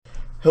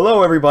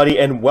Hello, everybody,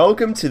 and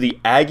welcome to the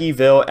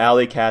Aggieville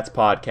Alley Cats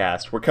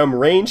podcast, where come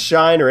rain,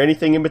 shine, or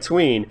anything in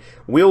between,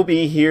 we'll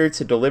be here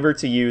to deliver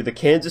to you the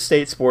Kansas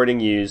State sporting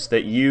news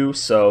that you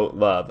so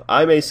love.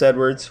 I'm Ace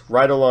Edwards,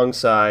 right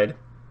alongside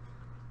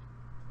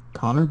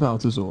Connor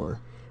Baltazar.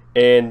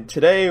 and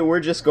today we're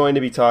just going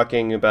to be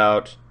talking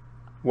about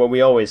what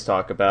we always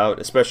talk about,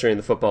 especially in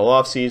the football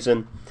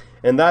offseason,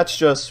 and that's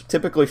just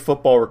typically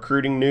football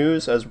recruiting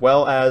news, as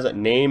well as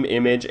name,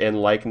 image,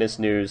 and likeness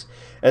news,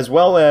 as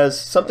well as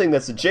something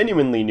that's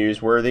genuinely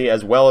newsworthy,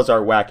 as well as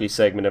our wacky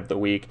segment of the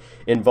week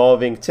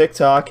involving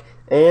TikTok,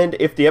 and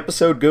if the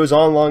episode goes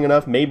on long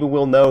enough, maybe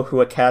we'll know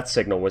who a cat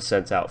signal was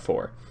sent out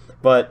for.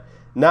 But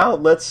now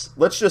let's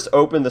just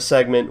open the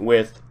segment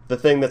with the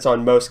thing that's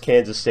on most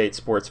Kansas State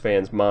sports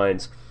fans'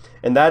 minds,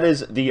 and that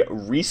is the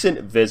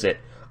recent visit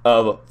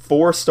of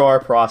four-star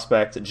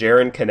prospect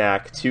Jaren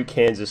Kanak to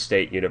Kansas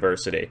State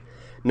University.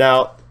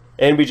 Now,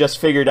 and we just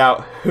figured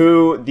out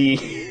who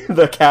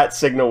the cat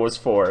signal was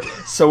for.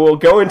 So we'll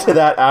go into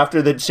that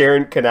after the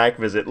Jaren Kanak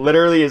visit,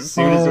 literally as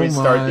soon as we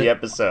start the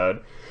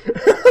episode.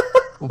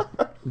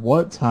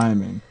 What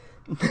timing.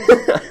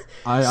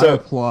 I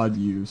applaud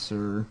you,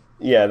 sir.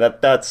 Yeah,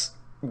 that's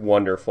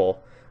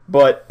wonderful.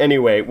 But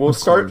anyway, we'll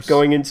start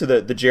going into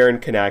the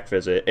Jaren Kanak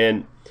visit,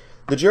 and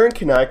the Jaren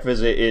Kanak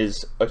visit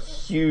is a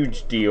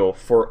huge deal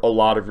for a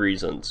lot of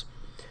reasons.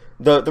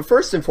 The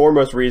first and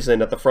foremost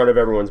reason at the front of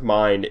everyone's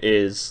mind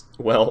is,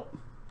 well,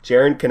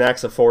 Jaren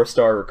Kanak's a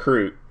four-star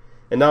recruit.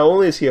 And not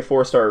only is he a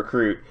four-star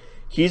recruit,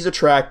 he's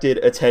attracted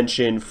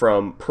attention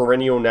from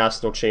perennial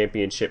national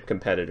championship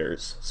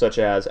competitors, such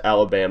as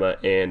Alabama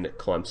and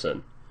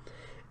Clemson.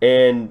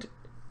 And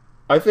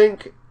I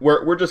think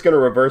we're just going to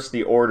reverse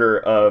the order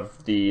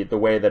of the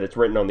way that it's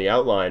written on the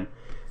outline.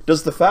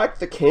 Does the fact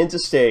that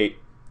Kansas State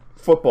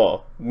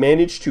football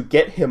managed to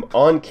get him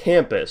on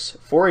campus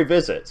for a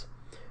visit,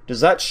 does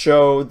that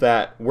show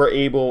that we're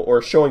able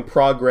or showing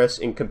progress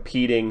in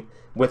competing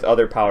with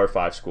other Power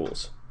 5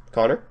 schools?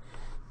 Connor?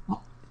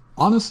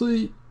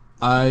 Honestly,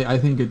 I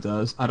think it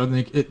does. I don't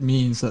think it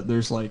means that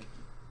there's like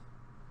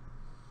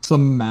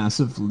some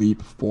massive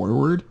leap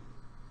forward.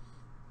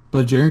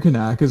 But Jaren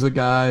Kanak is a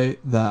guy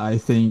that I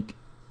think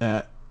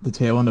at the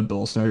tail end of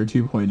Bill Snyder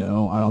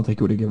 2.0, I don't think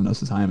it would have given us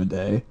the time of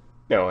day.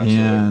 No,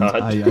 absolutely and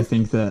not. I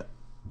think that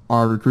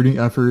our recruiting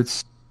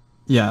efforts,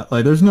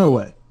 there's no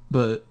way.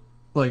 But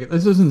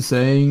this isn't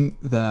saying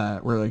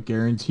that we're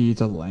guaranteed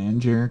to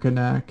land Jaren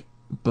Kanak,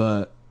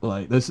 but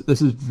this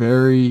is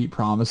very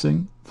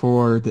promising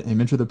for the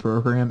image of the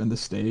program and the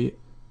state,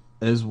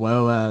 as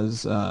well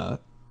as the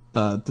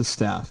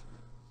staff.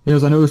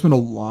 Because I know there's been a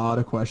lot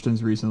of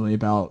questions recently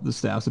about the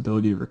staff's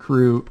ability to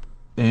recruit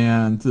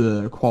and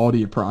the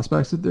quality of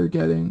prospects that they're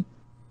getting,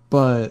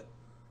 but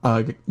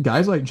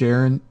guys like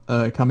Jaren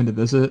coming to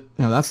visit,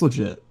 that's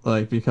legit.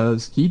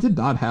 Because he did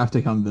not have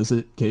to come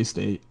visit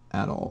K-State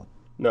at all.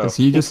 No, because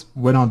he just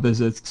went on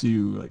visits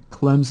to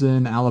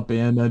Clemson,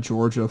 Alabama,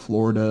 Georgia,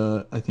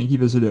 Florida. I think he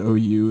visited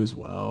OU as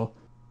well,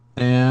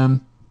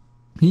 and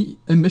in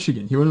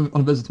Michigan. He went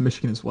on a visit to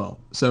Michigan as well.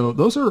 So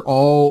those are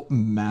all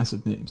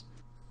massive names.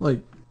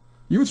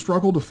 You would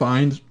struggle to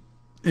find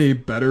a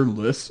better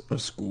list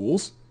of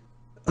schools.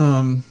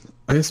 I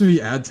guess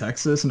maybe add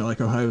Texas and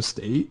Ohio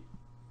State.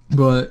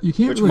 But you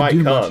can't which really might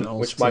do come, much else.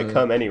 Which might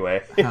come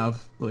anyway.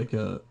 Have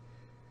a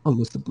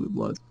list of blue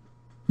bloods.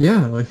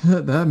 Yeah,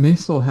 that may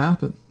still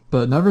happen.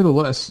 But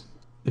nevertheless,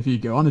 if you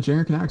go on to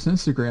Jaren Kanak's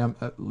Instagram,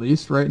 at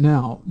least right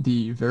now,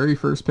 the very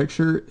first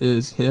picture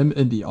is him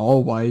in the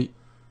all-white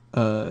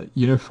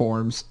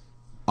uniforms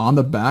on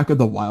the back of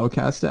the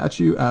Wildcat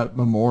statue at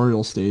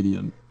Memorial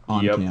Stadium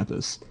on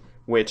campus.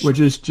 Which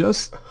is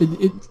just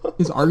it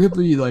is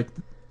arguably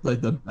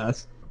the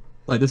best.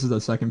 This is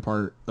the second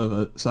part of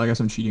it, so I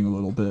guess I'm cheating a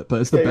little bit, but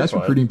it's the best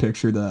recruiting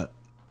picture that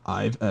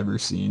I've ever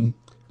seen.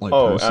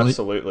 Personally.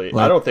 Absolutely.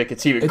 I don't think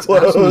it's even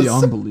close. It's absolutely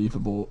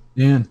unbelievable.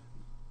 And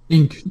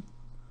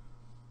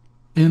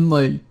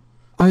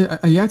I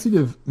have to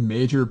give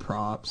major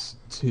props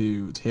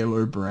to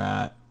Taylor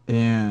Bratt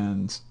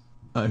and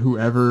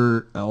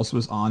whoever else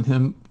was on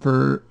him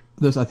for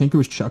this. I think it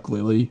was Chuck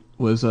Lilly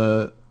was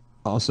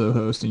also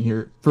hosting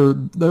here. For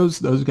those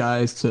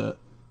guys to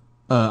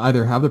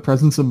either have the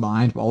presence of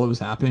mind while it was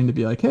happening to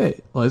be like,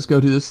 hey, let's go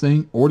do this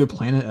thing, or to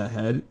plan it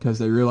ahead because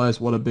they realized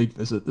what a big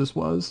visit this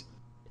was.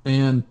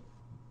 And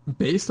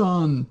based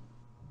on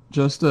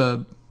just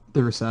the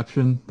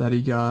reception that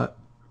he got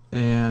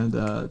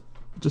and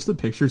just the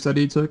pictures that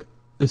he took,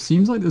 it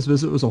seems like this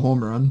visit was a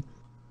home run.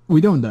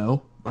 We don't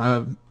know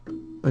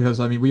because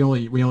we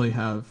only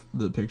have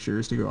the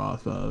pictures to go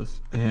off of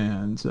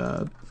and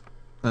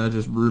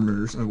just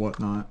rumors and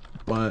whatnot.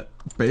 But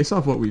based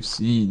off what we've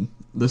seen,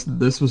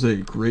 this was a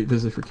great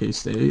visit for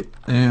K-State,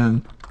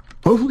 and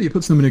hopefully it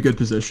puts them in a good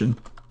position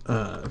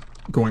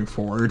going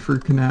forward for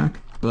Kanak.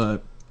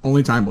 But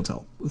only time will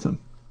tell with him.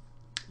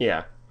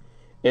 Yeah,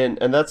 and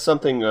that's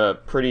something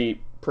pretty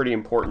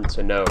important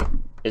to know,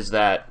 is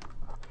that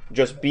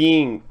just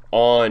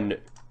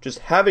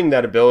having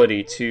that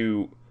ability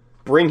to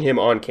bring him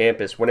on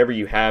campus whenever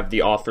you have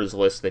the offers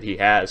list that he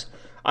has,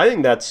 I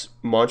think that's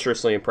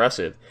monstrously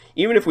impressive.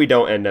 Even if we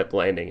don't end up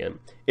landing him,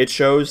 it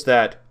shows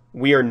that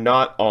we are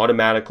not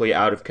automatically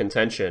out of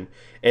contention,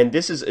 and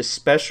this is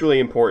especially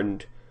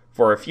important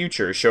for our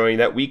future, showing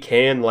that we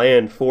can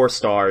land 4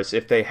 stars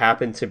if they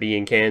happen to be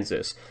in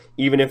Kansas,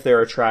 even if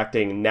they're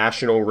attracting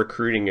national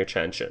recruiting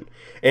attention.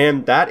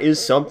 And that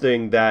is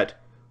something that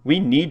we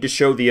need to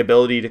show the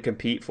ability to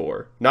compete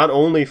for, not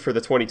only for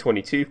the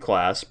 2022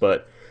 class,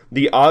 but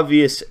the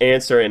obvious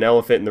answer and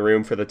elephant in the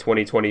room for the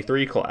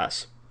 2023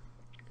 class.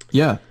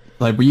 Yeah,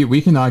 like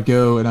we cannot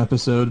go an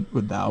episode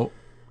without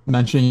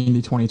mentioning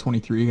the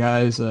 2023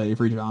 guys,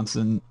 Avery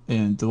Johnson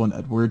and Dylan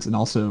Edwards, and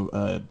also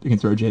you can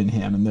throw Jaden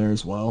Ham in there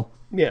as well.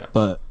 Yeah.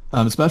 But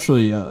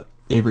especially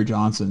Avery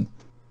Johnson,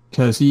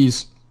 because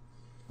he's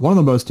one of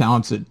the most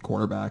talented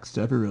quarterbacks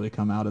to ever really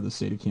come out of the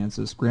state of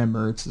Kansas. Graham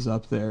Mertz is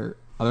up there.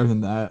 Other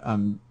than that,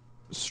 I'm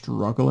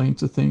struggling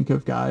to think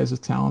of guys as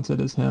talented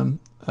as him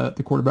at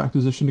the quarterback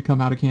position to come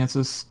out of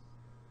Kansas.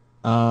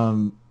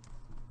 But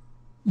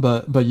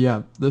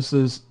yeah,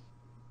 it's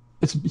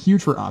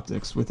huge for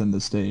optics within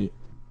the state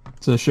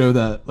to show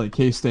that like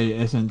K-State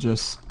isn't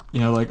just,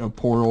 like a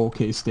poor old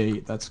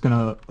K-State that's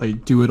gonna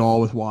like do it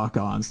all with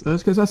walk-ons.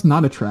 That's because that's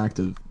not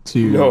attractive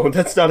to No,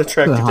 that's not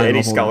attractive to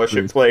any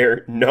scholarship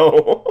player.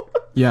 No.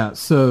 Yeah,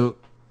 so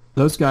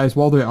those guys,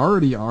 while they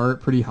already are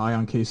pretty high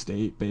on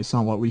K-State based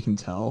on what we can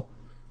tell,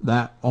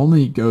 that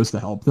only goes to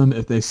help them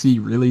if they see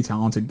really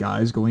talented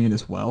guys going in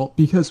as well.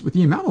 Because with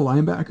the amount of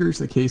linebackers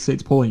that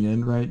K-State's pulling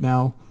in right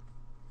now,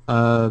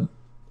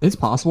 it's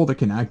possible that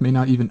Kanak may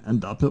not even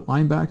end up at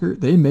linebacker.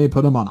 They may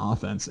put him on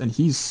offense, and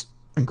he's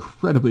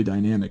incredibly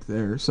dynamic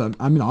there. So,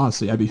 I mean,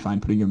 honestly, I'd be fine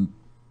putting him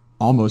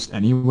almost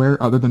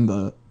anywhere other than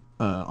the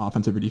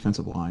offensive or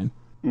defensive line.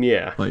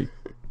 Yeah. Like,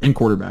 and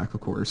quarterback,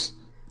 of course.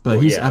 But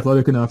he's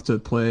athletic enough to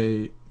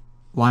play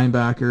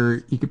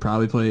linebacker. He could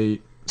probably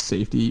play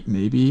safety,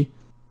 maybe.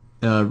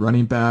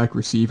 Running back,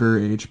 receiver,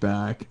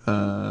 H-back.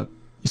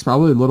 He's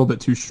probably a little bit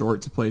too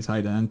short to play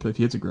tight end, but if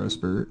he hits a growth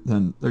spurt,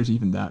 then there's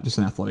even that, just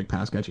an athletic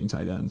pass-catching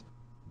tight end.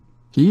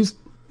 He's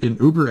an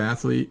uber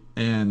athlete,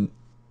 and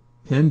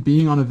him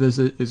being on a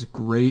visit is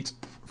great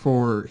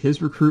for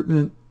his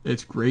recruitment.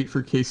 It's great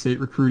for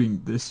K-State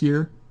recruiting this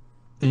year,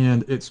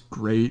 and it's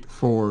great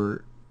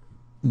for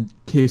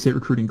K-State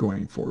recruiting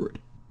going forward.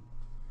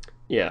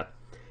 Yeah.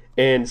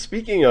 And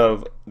speaking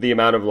of the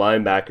amount of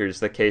linebackers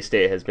that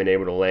K-State has been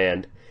able to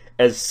land,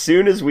 as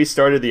soon as we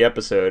started the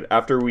episode,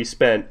 after we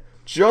spent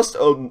just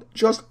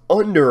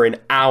under an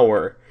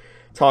hour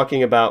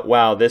talking about,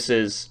 wow, this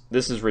is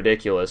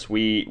ridiculous.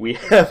 We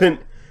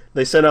haven't,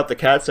 they sent out the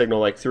cat signal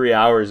like 3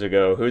 hours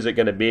ago. Who's it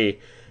going to be?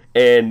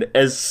 And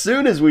as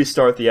soon as we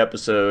start the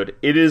episode,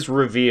 it is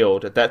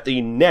revealed that the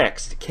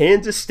next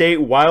Kansas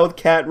State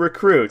Wildcat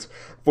recruit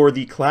for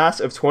the class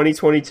of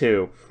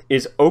 2022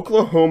 is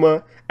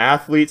Oklahoma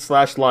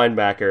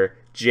athlete/linebacker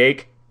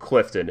Jake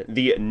Clifton,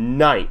 the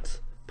 9th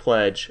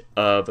pledge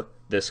of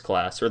this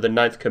class, or the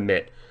 9th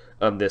commit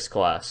of this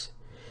class.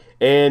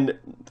 And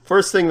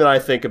first thing that I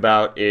think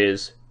about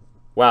is,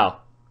 wow,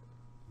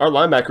 our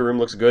linebacker room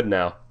looks good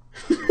now.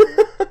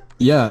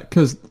 Yeah,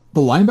 because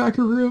the linebacker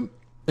room,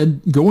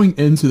 and going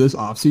into this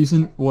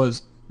offseason,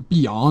 was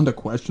beyond a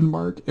question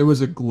mark. It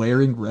was a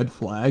glaring red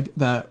flag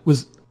that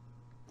was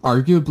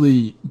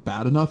arguably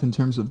bad enough in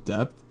terms of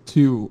depth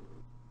to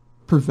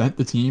prevent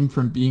the team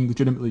from being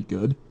legitimately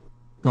good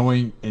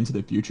going into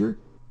the future.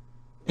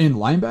 And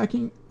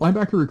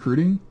linebacker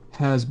recruiting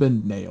has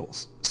been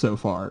nails so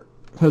far,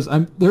 because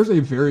there's a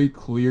very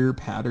clear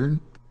pattern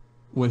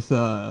with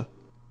the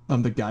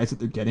guys that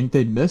they're getting.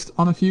 They missed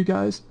on a few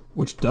guys,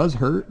 which does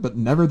hurt, but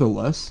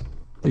nevertheless,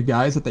 the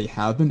guys that they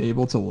have been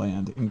able to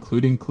land,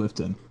 including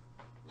Clifton,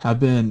 have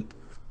been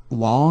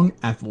long,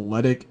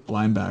 athletic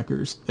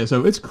linebackers. And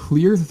so it's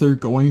clear that they're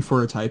going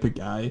for a type of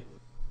guy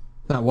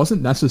that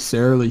wasn't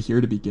necessarily here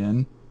to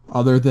begin,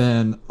 other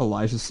than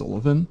Elijah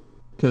Sullivan,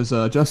 because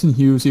Justin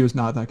Hughes, he was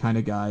not that kind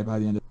of guy by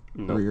the end of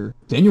his career.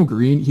 Daniel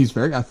Green, he's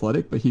very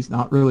athletic, but he's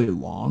not really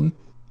long.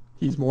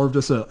 He's more of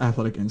just an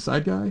athletic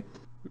inside guy.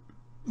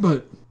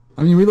 But,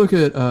 I mean, we look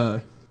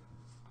at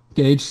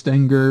Gage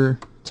Stenger,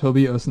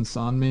 Toby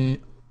Osunsanmi,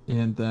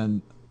 and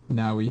then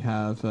now we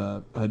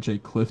have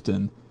Jake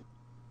Clifton.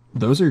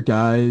 Those are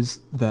guys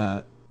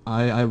that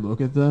I look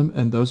at them,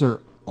 and those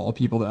are all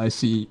people that I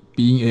see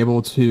being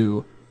able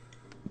to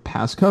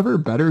pass cover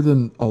better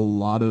than a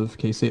lot of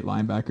K-State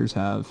linebackers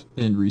have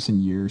in recent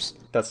years.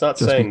 That's not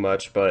saying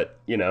much, but,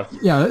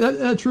 Yeah,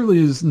 that truly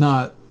is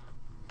not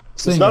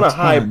saying it's not a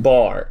high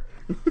bar.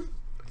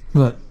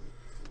 but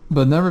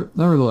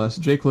nevertheless,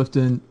 Jake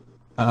Clifton,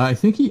 I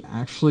think he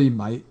actually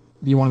might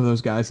be one of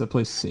those guys that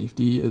plays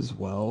safety as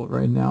well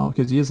right now,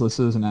 because he is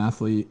listed as an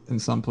athlete in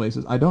some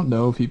places. I don't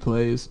know if he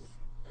plays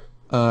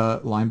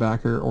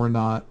linebacker or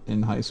not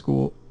in high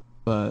school,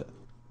 but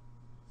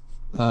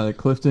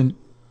Clifton,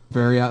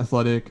 very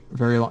athletic,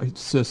 very long.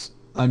 It's just,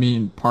 I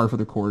mean, par for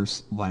the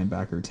course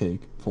linebacker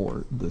take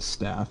for this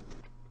staff.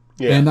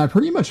 Yeah. And that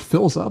pretty much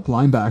fills up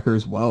linebacker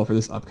as well for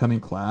this upcoming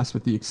class,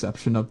 with the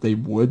exception of they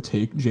would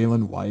take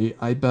Jalen White,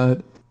 I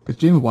bet,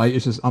 Because James White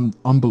is just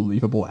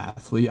unbelievable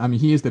athlete. I mean,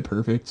 he is the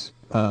perfect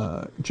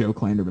Joe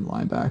Klanderman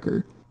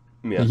linebacker.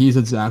 Yeah. And he's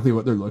exactly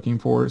what they're looking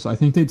for. So I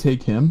think they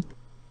take him.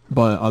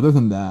 But other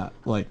than that,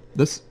 like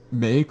this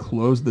may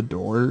close the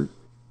door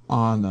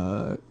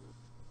on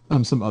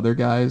some other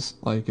guys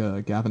like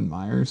Gavin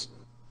Myers.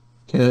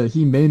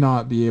 He may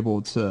not be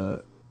able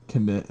to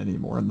commit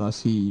anymore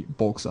unless he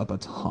bulks up a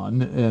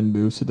ton and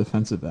moves to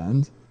defensive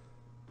end.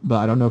 But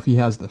I don't know if he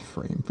has the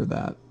frame for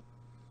that.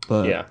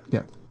 But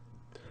yeah.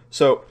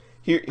 So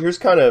here's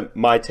kind of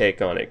my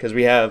take on it, because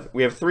we have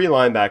 3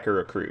 linebacker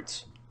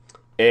recruits,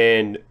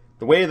 and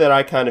the way that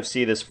I kind of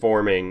see this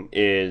forming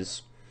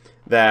is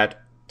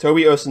that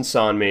Tobi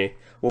Osunsanmi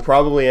will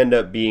probably end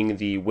up being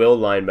the will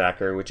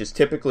linebacker, which is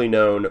typically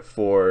known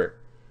for,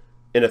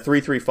 in a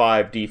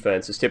 3-3-5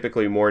 defense, is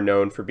typically more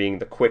known for being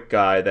the quick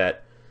guy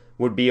that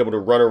would be able to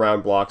run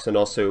around blocks and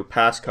also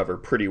pass cover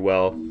pretty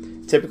well.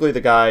 Typically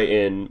the guy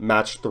in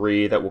match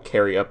 3 that will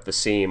carry up the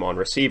seam on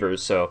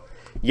receivers. So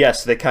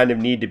yes, they kind of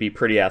need to be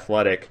pretty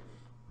athletic.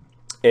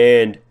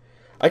 And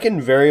I can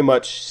very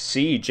much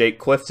see Jake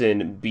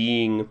Clifton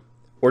being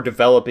or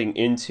developing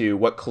into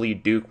what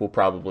Khalid Duke will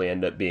probably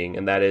end up being,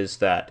 and that is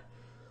that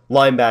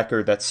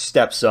linebacker that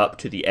steps up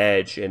to the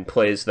edge and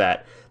plays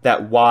that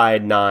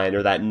wide 9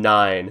 or that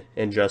 9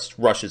 and just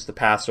rushes the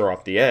passer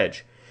off the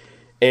edge.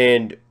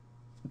 And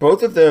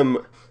both of them,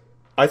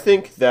 I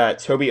think that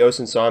Tobi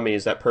Osunsanmi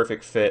is that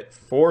perfect fit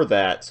for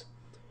that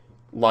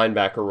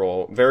linebacker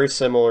role, very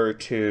similar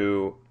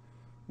to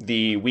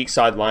the weak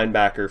side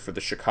linebacker for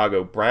the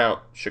Chicago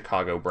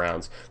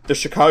Browns, the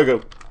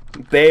Chicago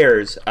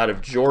Bears out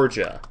of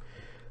Georgia.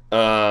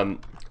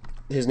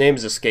 His name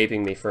is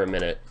escaping me for a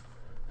minute.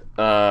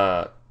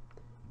 Roquan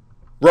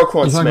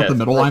Smith. About the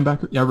middle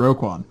linebacker? Yeah,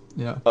 Roquan.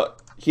 Yeah.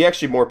 He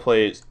actually more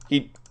plays.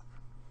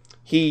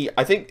 He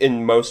I think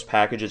in most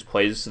packages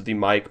plays the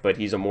Mike, but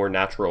he's a more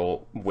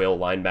natural will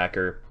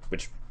linebacker,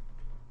 which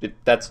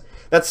that's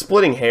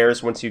splitting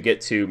hairs once you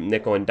get to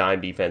nickel and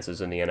dime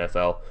defenses in the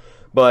NFL.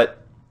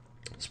 But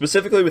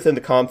specifically within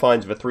the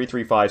confines of a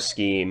 3-3-5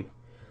 scheme,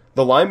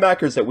 the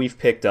linebackers that we've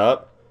picked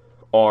up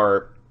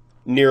are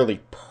nearly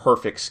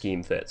perfect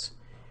scheme fits.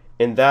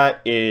 And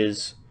that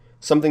is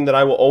something that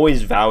I will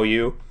always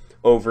value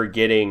over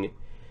getting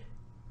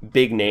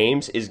big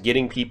names, is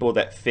getting people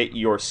that fit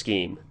your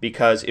scheme.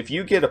 Because if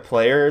you get a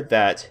player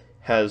that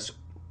has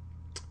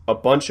a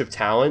bunch of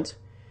talent,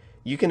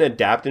 you can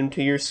adapt him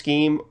to your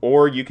scheme,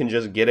 or you can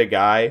just get a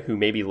guy who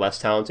may be less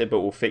talented but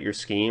will fit your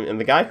scheme, and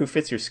the guy who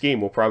fits your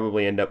scheme will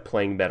probably end up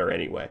playing better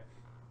anyway.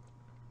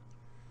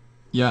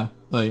 Yeah,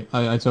 like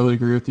I totally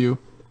agree with you.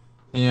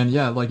 And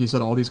yeah, like you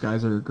said, all these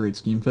guys are great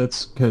scheme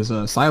fits because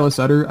Silas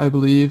Etter, I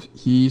believe,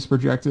 he's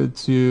projected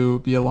to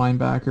be a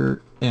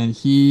linebacker, and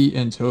he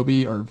and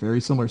Toby are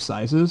very similar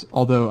sizes,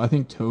 although I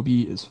think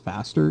Toby is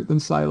faster than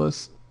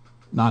Silas.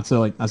 Not to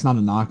like, that's not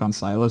a knock on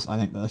Silas. I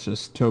think that's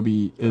just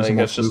Toby is. I think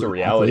that's just a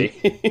reality.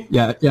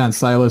 yeah, and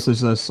Silas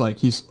is just like,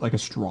 he's like a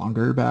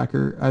stronger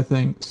backer, I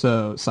think.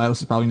 So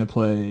Silas is probably going to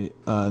play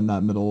in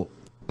that middle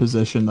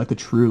position, like the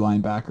true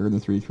linebacker in the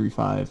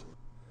 3-3-5.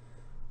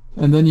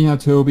 And then you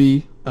have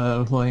Toby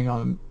playing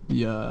on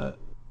the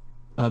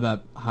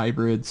that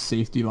hybrid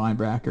safety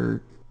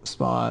linebacker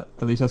spot.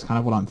 At least that's kind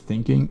of what I'm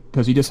thinking,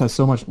 because he just has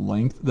so much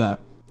length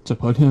that to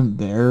put him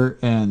there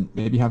and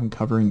maybe have him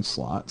covering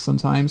slot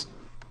sometimes.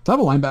 To have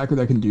a linebacker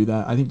that can do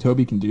that, I think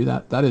Toby can do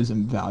that. That is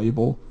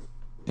invaluable.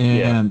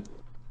 And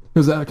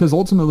because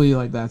ultimately,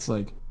 like, that's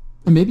like,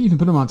 and maybe even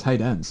put him on tight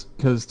ends,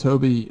 because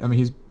Toby, I mean,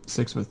 he's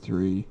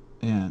 6'3"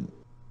 and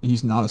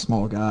he's not a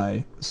small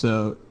guy,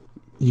 so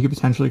he could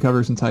potentially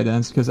cover some tight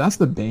ends, because that's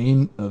the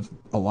bane of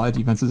a lot of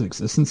defenses'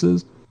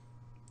 existences.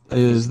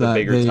 Is the that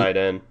bigger tight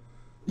end?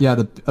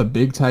 Yeah, a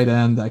big tight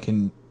end that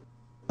can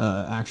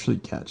actually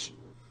catch.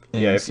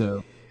 And yeah,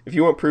 so if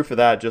you want proof of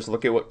that, just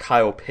look at what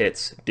Kyle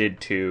Pitts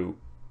did to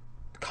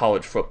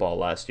college football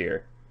last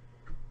year.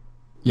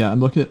 Yeah,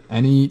 and look at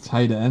any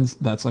tight ends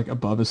that's like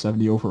above a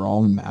 70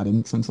 overall in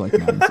Madden since like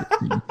Madden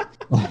 16.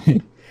 Like,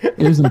 it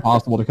is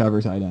impossible to cover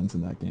tight ends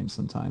in that game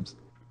sometimes.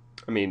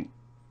 I mean,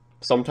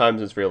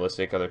 sometimes it's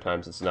realistic, other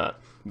times it's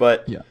not.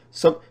 But yeah,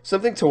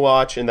 something to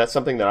watch, and that's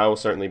something that I will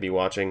certainly be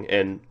watching,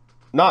 and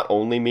not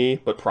only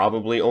me, but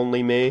probably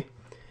only me,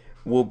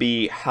 will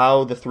be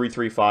how the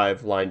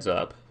 3-3-5 lines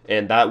up.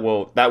 And that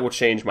will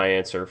change my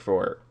answer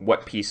for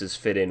what pieces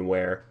fit in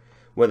where,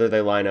 whether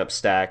they line up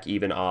stack,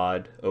 even,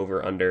 odd,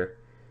 over, under,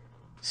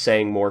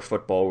 saying more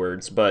football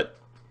words. But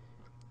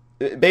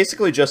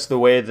basically just the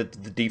way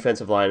that the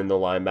defensive line and the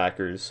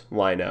linebackers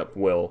line up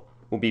will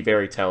be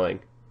very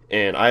telling.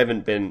 And I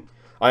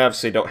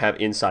obviously don't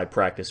have inside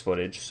practice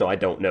footage, so I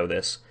don't know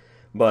this.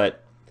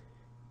 But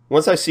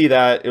once I see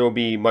that, it will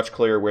be much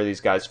clearer where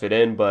these guys fit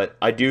in. But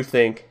I do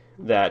think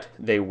that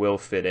they will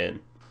fit in.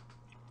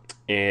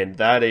 And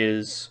that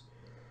is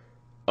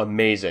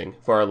amazing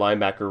for our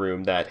linebacker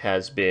room that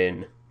has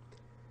been,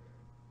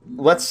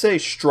 let's say,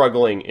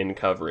 struggling in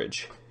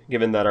coverage.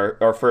 Given that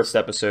our first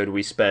episode,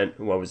 we spent,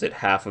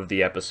 half of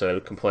the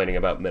episode complaining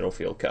about middle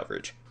field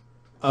coverage.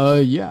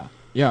 Yeah.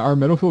 Yeah, our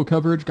middle field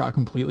coverage got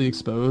completely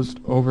exposed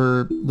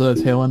over the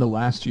tail end of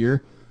last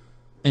year,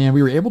 and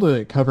we were able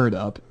to cover it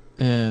up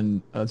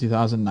in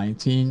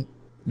 2019,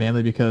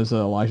 mainly because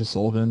Elijah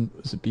Sullivan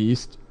was a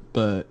beast.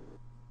 But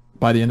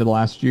by the end of the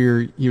last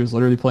year, he was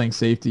literally playing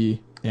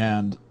safety,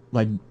 and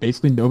like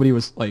basically nobody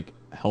was like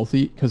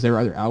healthy because they were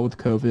either out with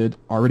COVID,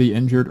 already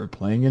injured, or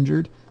playing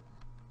injured.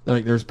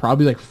 Like there's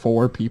probably like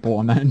four people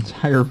on that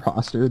entire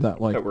roster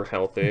that like That we're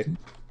healthy.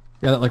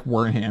 yeah, that like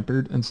weren't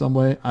hampered in some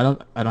way. I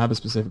don't have a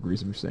specific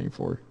reason for saying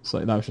four. So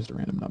like, that was just a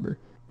random number.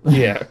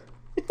 Yeah.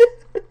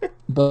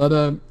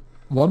 But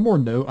one more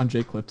note on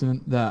Jake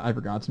Clifton that I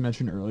forgot to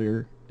mention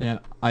earlier, and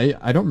I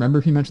don't remember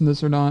if he mentioned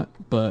this or not,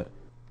 but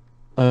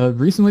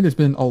recently there's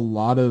been a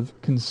lot of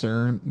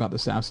concern about the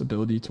staff's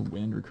ability to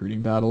win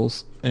recruiting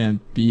battles and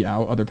beat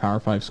out other Power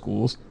Five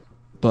schools.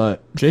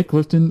 But Jake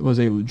Clifton was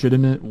a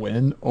legitimate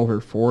win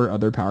over four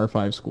other Power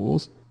Five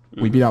schools.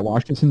 We beat out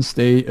Washington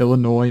State,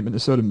 Illinois,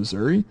 Minnesota,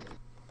 Missouri,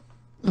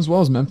 as well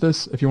as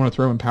Memphis, if you want to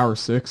throw in Power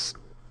Six.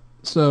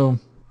 So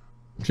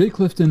Jake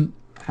Clifton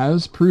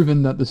has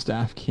proven that the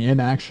staff can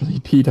actually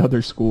beat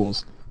other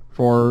schools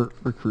for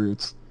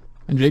recruits.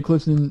 And Jake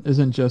Clifton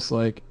isn't just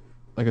like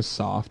a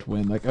soft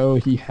win, like, oh,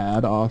 he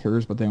had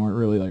offers, but they weren't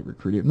really like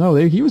recruited. No,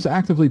 he was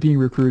actively being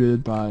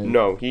recruited by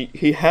No,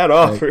 he had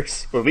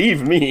offers.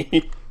 Believe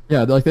me.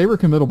 yeah, like they were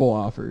committable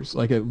offers.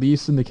 Like at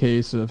least in the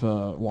case of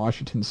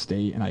Washington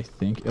State and I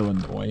think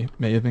Illinois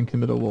may have been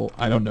committable.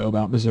 I don't know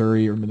about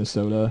Missouri or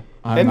Minnesota.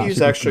 I'm not MU's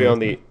super actually familiar on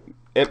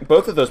the. And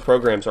both of those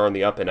programs are on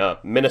the up and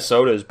up.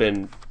 Minnesota's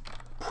been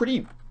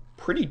pretty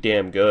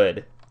damn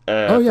good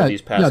Oh for yeah,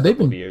 these past yeah, they've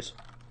couple of been years.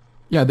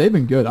 yeah, they've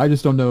been good. I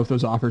just don't know if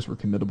those offers were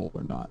committable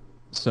or not.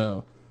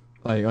 So,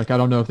 like I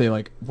don't know if they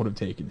like would have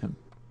taken him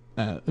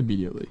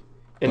immediately.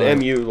 And But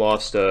MU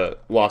lost a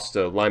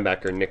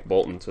linebacker Nick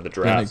Bolton to the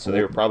draft, Nick so they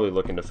were Bolton. probably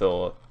looking to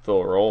fill a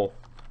role.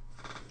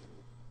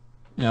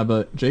 yeah,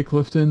 but Jake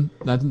Clifton,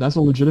 that's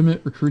a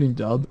legitimate recruiting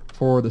dub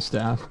for the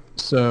staff.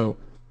 So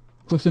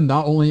Clifton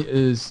not only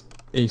is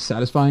a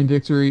satisfying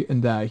victory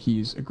in that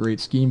he's a great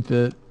scheme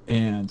fit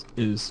and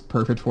is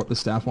perfect for what the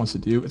staff wants to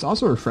do, it's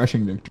also a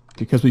refreshing victory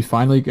because we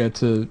finally get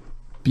to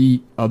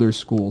beat other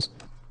schools.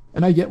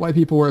 And I get why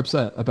people were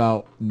upset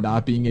about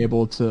not being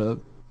able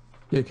to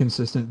get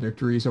consistent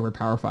victories over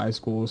Power 5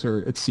 schools, or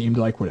it seemed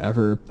like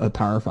whenever a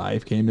Power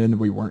 5 came in,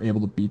 we weren't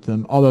able to beat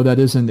them. Although that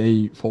isn't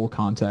a full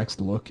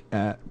context look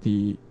at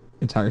the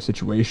entire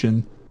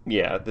situation.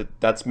 Yeah,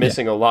 that's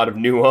missing a lot of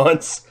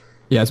nuance.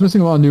 Yeah, it's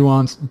missing a lot of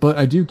nuance, but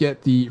I do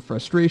get the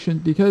frustration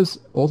because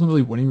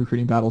ultimately winning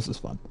recruiting battles is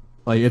fun.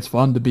 Like, it's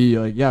fun to be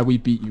like, yeah, we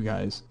beat you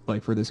guys.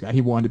 Like, for this guy,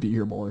 he wanted to be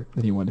here more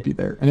than he wanted to be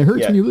there. And it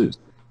hurts Yeah. when you lose.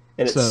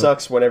 And it So,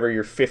 sucks whenever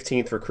your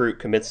 15th recruit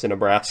commits to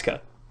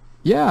Nebraska.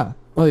 yeah,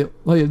 like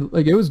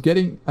it was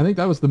getting. I think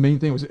that was the main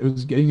thing. Was it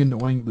was getting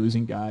annoying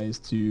losing guys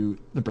to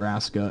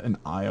Nebraska and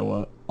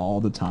Iowa all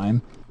the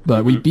time.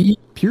 But we beat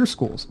pure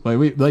schools.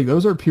 Like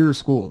those are pure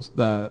schools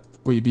that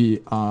we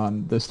beat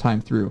on this time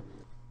through,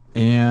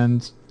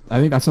 and I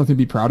think that's something to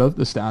be proud of.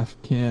 The staff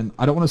can.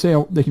 I don't want to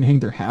say they can hang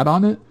their hat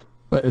on it,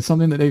 but it's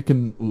something that they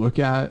can look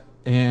at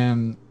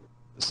and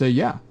say,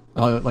 yeah,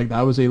 like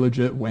that was a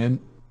legit win.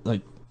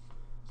 Like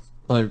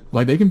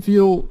they can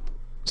feel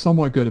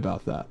somewhat good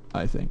about that.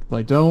 I think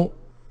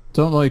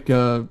don't like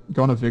go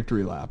on a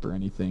victory lap or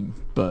anything.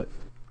 But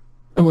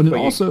and when it But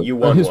also you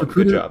won his one.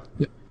 recruiter, Good job.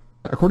 yeah,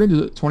 according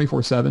to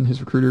 24/7,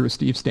 his recruiter was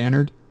Steve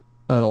Stannard,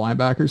 the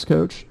linebackers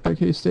coach at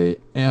K State,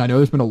 and I know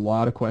there's been a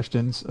lot of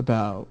questions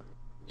about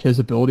his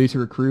ability to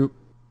recruit.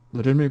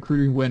 Legitimate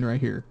recruiting win right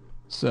here.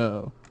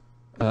 So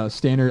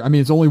Stannard, I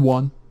mean, it's only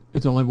one,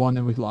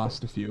 and we've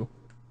lost a few,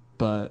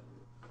 but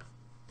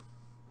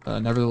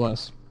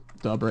nevertheless,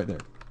 dub right there.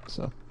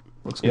 So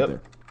looks good Yep.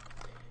 there.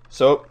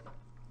 So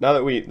now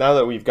that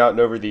we've gotten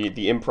over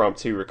the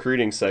impromptu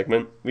recruiting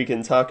segment, we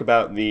can talk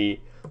about the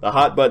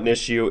hot button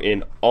issue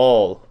in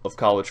all of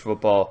college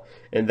football,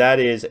 and that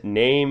is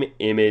name,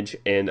 image,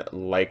 and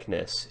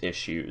likeness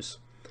issues.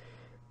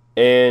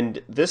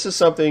 And this is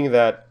something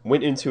that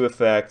went into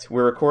effect.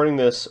 We're recording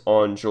this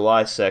on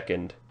July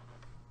 2nd,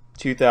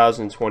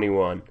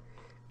 2021,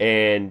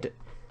 and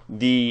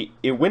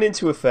it went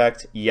into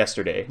effect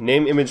yesterday.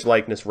 Name, image,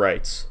 likeness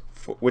rights,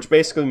 which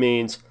basically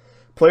means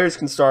players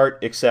can start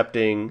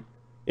accepting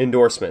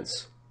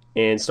endorsements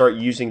and start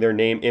using their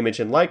name, image,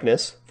 and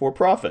likeness for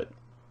profit.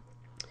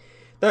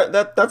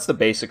 That's the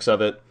basics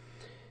of it.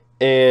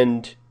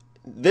 And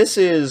this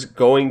is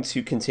going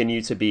to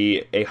continue to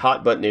be a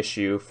hot button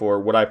issue for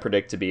what I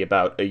predict to be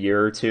about a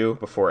year or two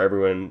before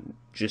everyone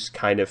just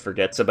kind of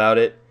forgets about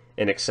it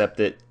and accept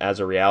it as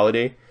a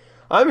reality.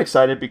 I'm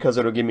excited because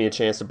it'll give me a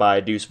chance to buy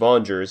a Deuce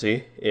Vaughn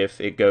jersey if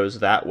it goes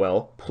that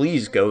well.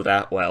 Please go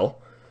that well.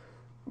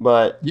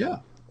 But Yeah.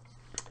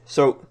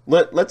 so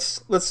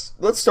let's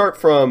start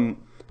from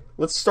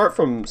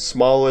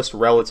smallest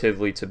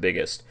relatively to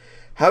biggest.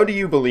 How do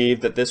you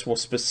believe that this will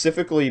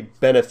specifically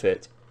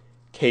benefit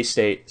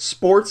K-State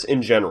sports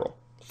in general?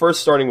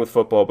 First starting with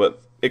football,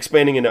 but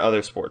expanding into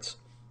other sports.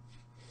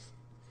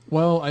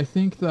 Well, I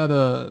think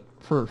that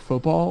for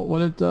football,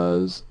 what it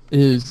does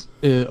is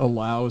it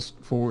allows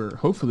for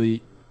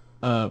hopefully,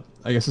 I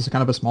guess it's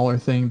kind of a smaller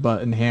thing,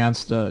 but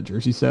enhanced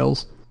jersey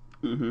sales.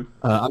 Mm-hmm.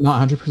 I'm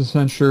not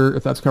 100% sure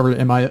if that's covered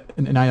in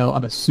NIL.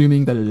 I'm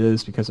assuming that it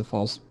is because it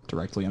falls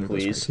directly under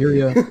those Please.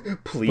 criteria.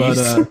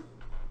 Please.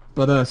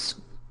 But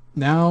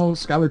now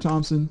Skylar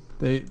Thompson,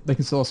 they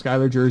can sell a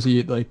Skylar jersey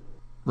at like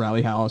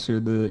Rally House or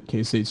the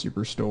K-State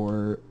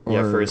Superstore. Or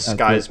Yeah, for his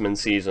Skysman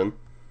season.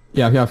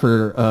 Yeah,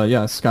 for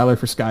Skylar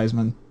for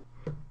Skysman.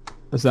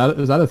 Is that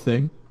a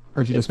thing?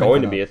 Or did you It's just make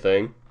going that to be up? a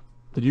thing.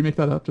 Did you make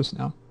that up just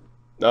now?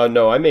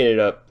 No, I made it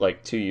up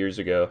like 2 years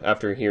ago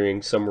after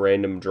hearing some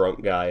random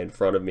drunk guy in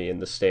front of me in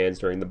the stands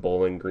during the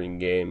Bowling Green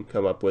game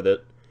come up with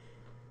it.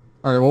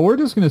 All right, well, we're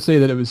just going to say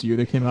that it was you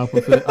that came up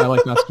with it. I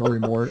like that story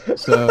more.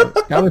 So,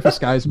 Skylar for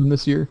Skysman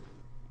this year.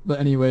 But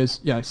anyways,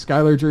 yeah,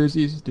 Skylar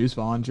jerseys, Deuce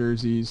Vaughn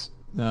jerseys,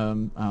 I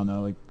don't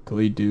know, like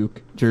Khalid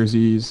Duke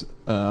jerseys,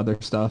 other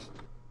stuff.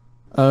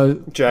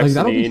 Jackson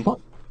that'll be Dean.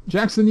 fun.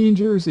 Jackson Dean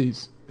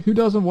jerseys. Who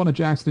doesn't want a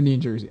Jackson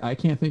Dean jersey? I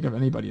can't think of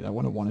anybody that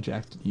wouldn't want a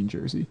Jackson Dean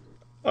jersey.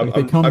 Like,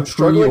 they come I'm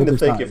struggling to pretty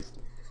think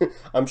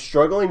oversized. I'm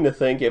struggling to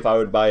think if I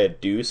would buy a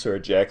Deuce or a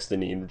Jackson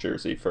Dean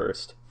jersey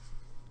first.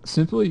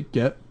 Simply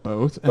get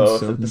both and Both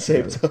sew at them the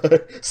same together.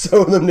 time.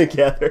 Sew them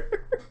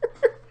together.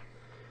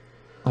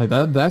 Like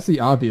that's the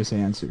obvious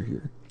answer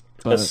here.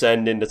 But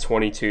Ascend into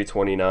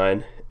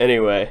 22-29.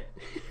 Anyway.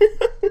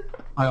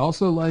 I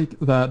also like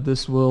that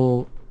this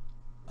will,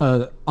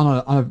 on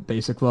a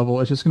basic level,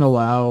 it's just going to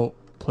allow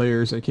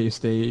players at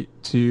K-State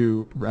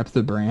to rep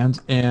the brand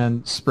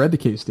and spread the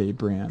K-State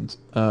brand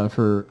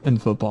in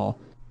football.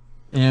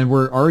 And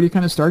we're already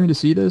kind of starting to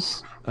see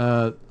this.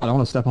 I don't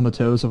want to step on the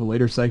toes of a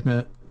later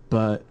segment,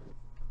 but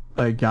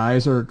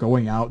guys are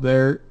going out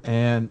there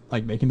and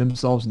like making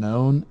themselves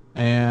known,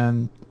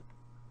 and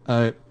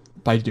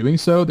by doing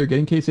so, they're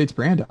getting K-State's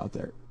brand out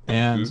there.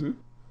 And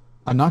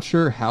I'm not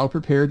sure how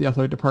prepared the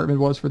athletic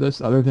department was for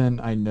this, other than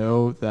I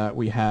know that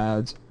we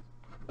had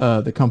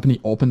the company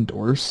Open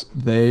Doors.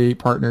 They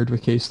partnered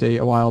with K-State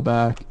a while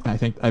back,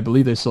 and I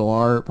believe they still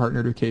are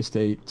partnered with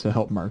K-State to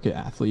help market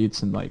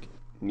athletes and like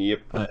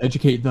Yep.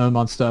 educate them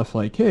on stuff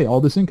like, hey,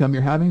 all this income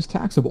you're having is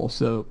taxable,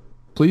 so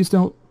please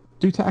don't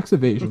do tax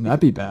evasion.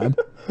 That'd be bad.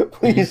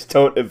 Please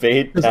don't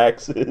evade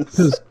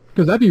taxes.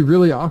 Because that'd be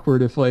really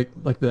awkward if like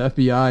the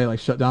FBI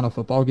like shut down a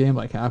football game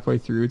like halfway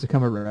through to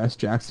come arrest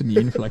Jackson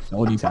Dean for like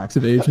felony tax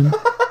evasion.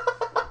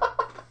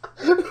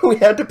 We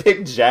had to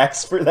pick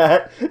Jax for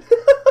that.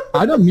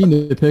 I don't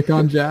mean to pick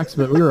on Jax,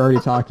 but we were already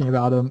talking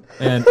about him,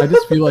 and I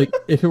just feel like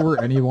if it were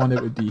anyone,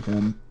 it would be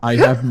him. I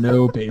have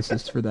no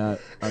basis for that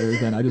other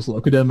than I just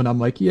look at him and I'm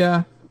like,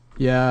 yeah,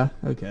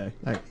 okay,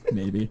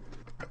 maybe.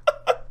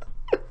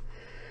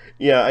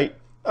 Yeah, I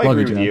Love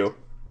agree you, with Jax. you.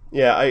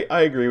 Yeah,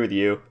 I agree with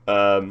you.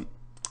 I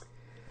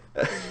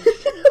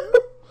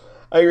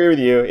agree with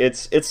you.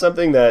 It's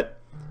something that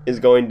is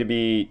going to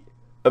be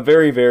a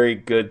very, very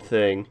good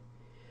thing.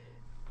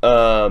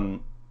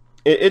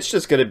 It's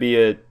just going to be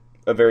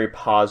a very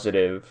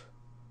positive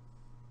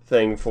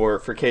thing for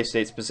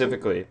K-State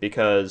specifically,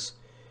 because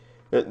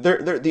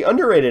the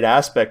underrated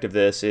aspect of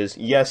this is,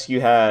 yes,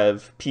 you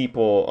have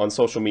people on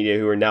social media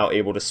who are now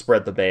able to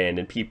spread the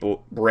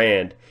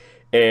brand,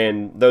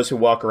 and those who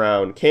walk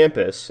around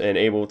campus and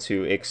able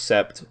to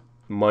accept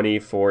money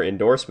for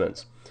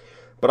endorsements.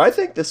 But I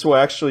think this will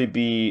actually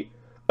be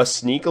a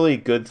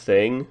sneakily good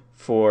thing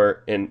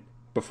and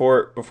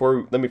before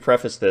let me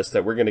preface this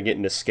that we're going to get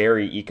into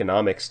scary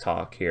economics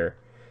talk here.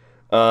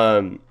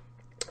 I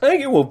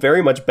think it will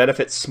very much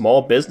benefit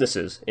small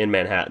businesses in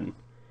Manhattan.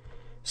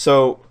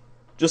 So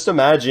just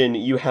imagine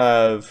you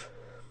have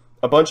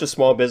a bunch of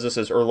small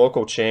businesses or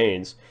local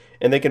chains,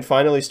 and they can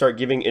finally start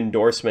giving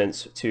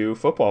endorsements to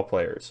football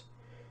players.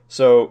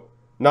 So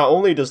not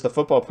only does the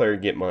football player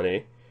get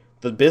money,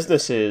 the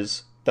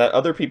businesses that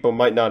other people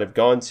might not have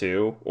gone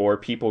to, or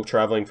people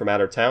traveling from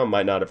out of town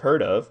might not have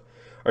heard of,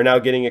 are now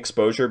getting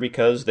exposure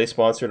because they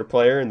sponsored a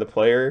player and the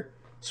player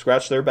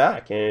scratched their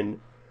back. And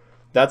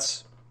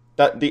that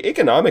the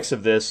economics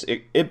of this,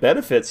 it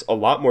benefits a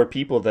lot more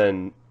people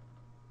than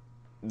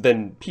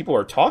people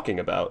are talking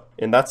about.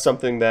 And that's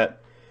something that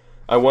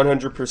I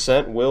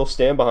 100% will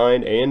stand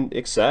behind and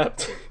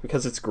accept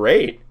because it's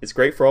great. It's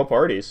great for all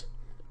parties.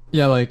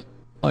 Yeah, like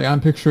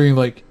I'm picturing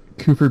like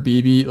Cooper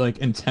Beebe like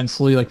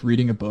intensely like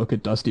reading a book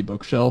at Dusty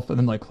Bookshelf and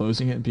then like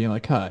closing it and being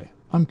like, "Hi,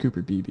 I'm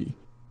Cooper Beebe."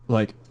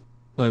 Like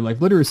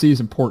literacy is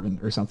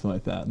important or something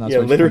like that. And that's Yeah,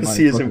 why I just put my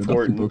literacy is book at Dusty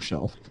important.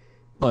 Bookshelf.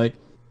 Like,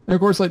 and of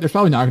course, like there's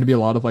probably not going to be a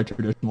lot of like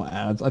traditional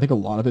ads. I think a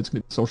lot of it's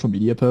going to be social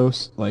media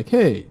posts. Like,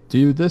 "Hey,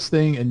 do this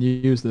thing and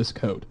use this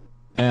code,"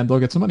 and they'll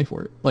get some money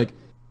for it. Like,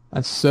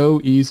 that's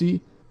so easy.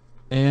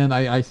 And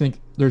I think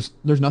there's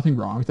nothing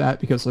wrong with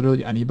that because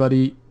literally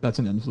anybody that's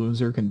an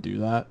influencer can do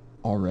that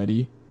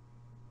already.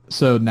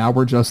 So now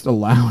we're just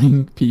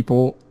allowing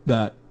people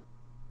that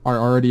are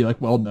already like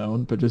well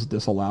known but just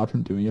disallowed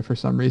from doing it for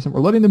some reason.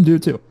 We're letting them do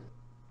it too.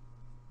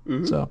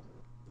 Mhm.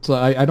 So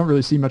I don't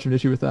really see much of an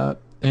issue with that.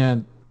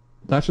 And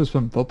that's just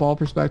from football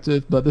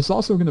perspective, but this is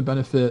also going to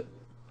benefit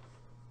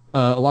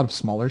a lot of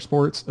smaller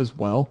sports as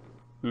well.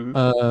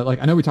 Like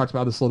I know we talked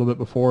about this a little bit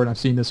before, and I've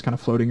seen this kind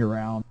of floating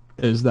around,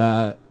 is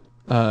that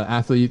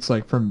athletes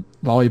like from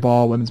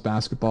volleyball, women's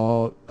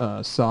basketball,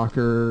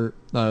 soccer,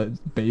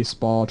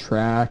 baseball,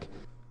 track,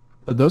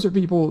 those are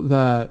people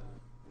that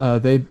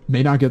they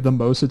may not get the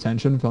most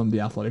attention from the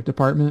athletic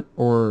department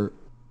or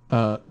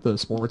the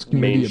sports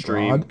community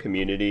Mainstream abroad.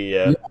 community,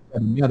 yeah. Yeah,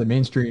 yeah, the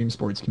mainstream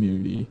sports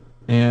community.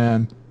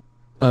 And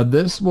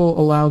this will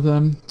allow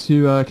them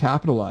to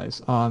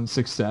capitalize on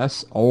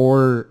success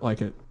or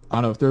like I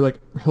don't know if they're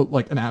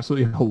like an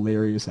absolutely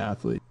hilarious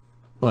athlete.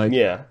 Like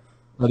Yeah.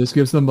 this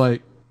gives them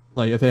like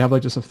if they have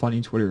like just a funny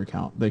Twitter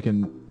account, they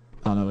can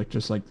I don't know like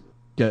just like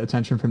get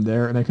attention from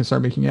there and they can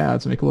start making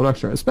ads and make a little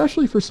extra,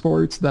 especially for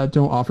sports that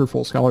don't offer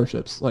full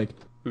scholarships. Like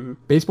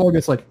baseball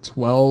gets like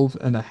 12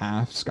 and a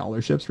half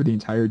scholarships for the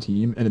entire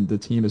team, and the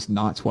team is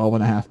not 12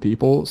 and a half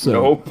people. So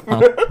Nope. I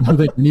don't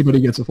think anybody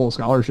gets a full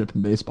scholarship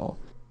in baseball.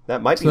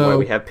 That might be why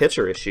we have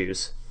pitcher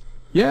issues.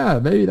 Yeah,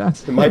 maybe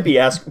that's It might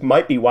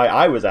be why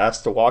I was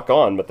asked to walk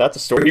on, but that's a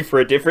story for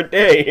a different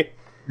day.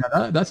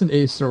 yeah, that's an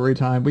Ace story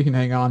time. We can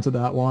hang on to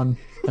that one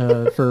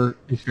for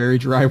a very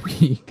dry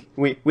week.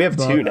 We have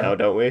But, two now,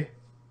 don't we?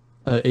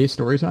 Ace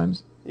story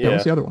times. Yeah, Yeah.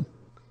 what's the other one?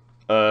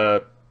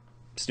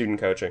 Student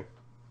coaching.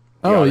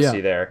 The Oh Odyssey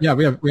yeah, there. yeah.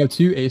 We have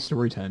two Ace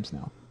story times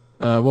now.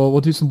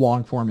 We'll do some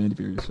long form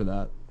interviews for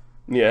that.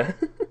 Yeah.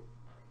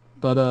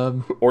 But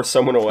Or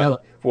someone Yeah.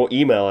 will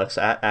email us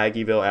at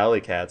Aggieville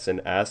Alley Cats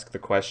and ask the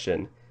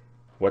question,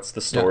 "What's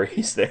the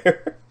stories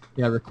there?"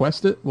 yeah,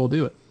 request it. We'll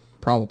do it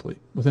probably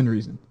within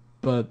reason.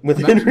 But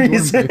Within imagine Jordan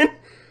reason. Wicks-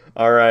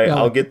 All right, Yeah.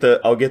 I'll get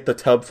the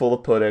tub full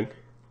of pudding.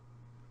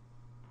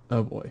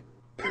 Oh boy,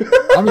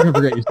 I'm gonna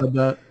forget you said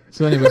that.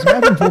 So, anyways,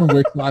 imagine Jordan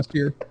Wicks last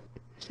year.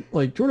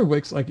 Like Jordan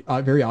Wicks, like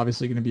very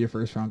obviously going to be a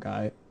first round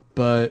guy,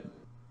 but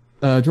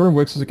Jordan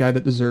Wicks was a guy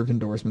that deserved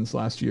endorsements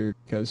last year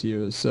because he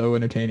was so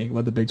entertaining,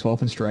 led the Big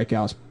 12 in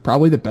strikeouts,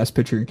 probably the best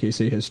pitcher in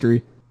K-State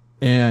history,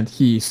 and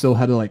he still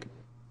had to like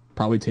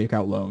probably take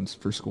out loans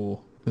for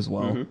school as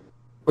well,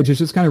 which is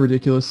just kind of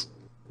ridiculous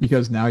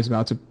because now he's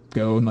about to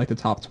go in like the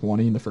top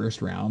 20 in the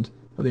first round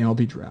of the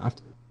MLB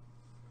draft.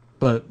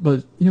 But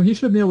he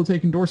should have been able to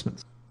take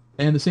endorsements,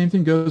 and the same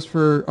thing goes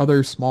for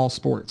other small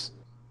sports,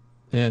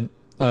 and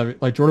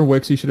like Jordan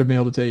Wicks, he should have been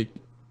able to take.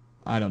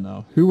 I don't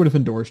know who would have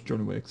endorsed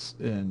Jordan Wicks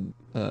in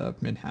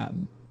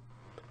Manhattan.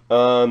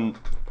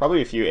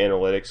 Probably a few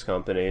analytics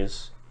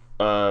companies.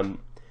 Other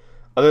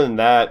than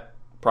that,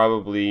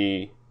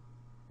 probably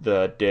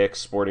the Dick's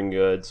Sporting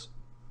Goods.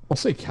 I'll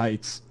say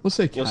kites. Let's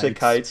say kites. You'll say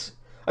kites.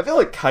 I feel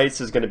like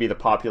kites is going to be the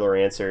popular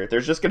answer.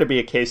 There's just going to be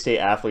a K-State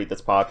athlete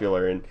that's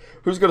popular, and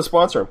who's going to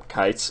sponsor him?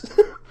 Kites.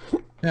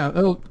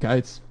 Yeah,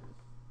 kites.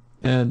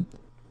 And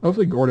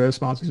hopefully Gordo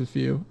sponsors a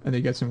few, and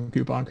they get some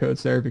coupon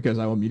codes there because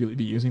I will immediately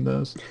be using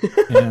those.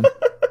 And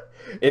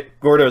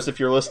Gordos, if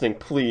you're listening,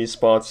 please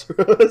sponsor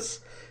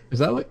us. is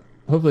that like?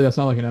 Hopefully that's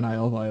not like an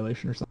NIL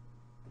violation or something.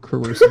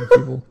 Coercing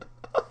people.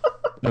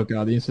 Oh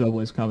god, the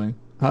NCAA is coming.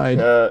 Hide.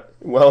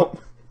 Well,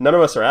 none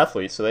of us are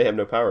athletes, so they have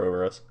no power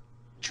over us.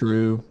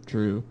 True.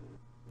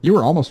 You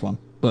were almost one,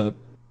 but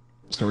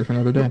story for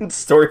another day.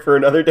 Story for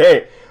another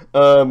day.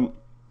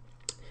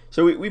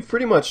 So we've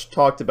pretty much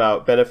talked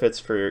about benefits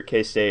for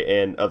K-State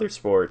and other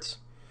sports.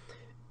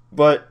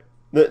 But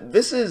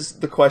this is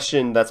the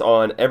question that's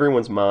on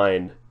everyone's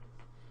mind.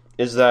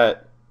 Is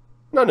that,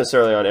 not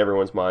necessarily on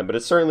everyone's mind, but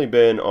it's certainly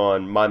been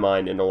on my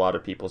mind and a lot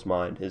of people's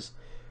mind, is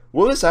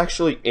will this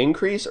actually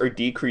increase or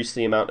decrease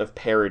the amount of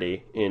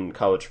parity in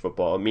college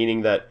football?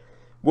 Meaning that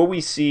will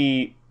we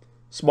see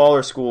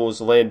smaller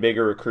schools land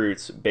bigger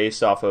recruits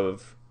based off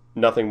of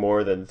nothing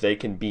more than they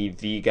can be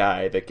the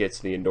guy that gets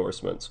the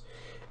endorsements?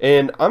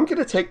 And I'm going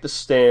to take the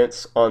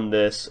stance on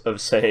this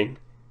of saying,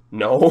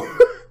 no,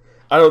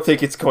 I don't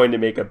think it's going to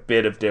make a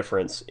bit of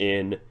difference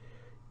in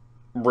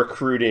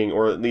recruiting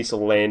or at least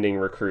landing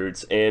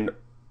recruits, and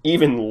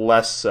even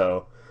less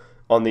so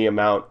on the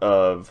amount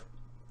of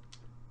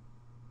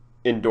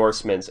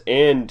endorsements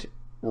and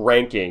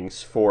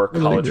rankings for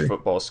college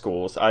football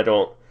schools. I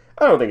don't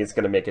think it's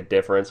going to make a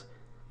difference.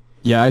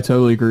 Yeah, I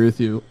totally agree with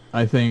you.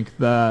 I think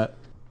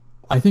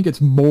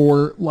it's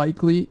more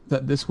likely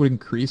that this would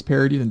increase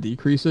parity than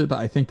decrease it, but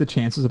I think the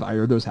chances of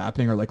either of those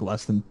happening are like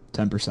less than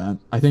 10%.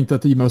 I think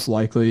that the most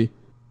likely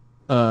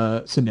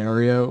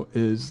scenario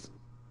is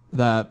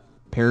that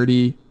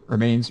parity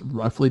remains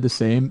roughly the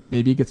same.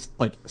 Maybe it gets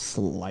like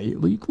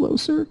slightly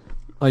closer.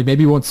 Like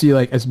maybe we won't see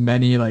like as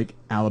many like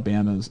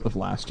Alabamas of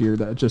last year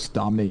that just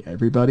dominate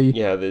everybody.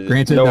 Yeah,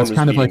 granted, no one that's was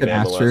kind of like beating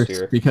an Bama last asterisk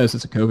year. because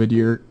it's a COVID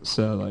year.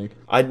 So like,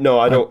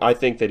 I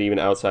think that even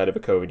outside of a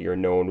COVID year,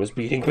 no one was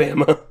beating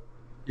Bama.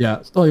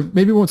 yeah, so, like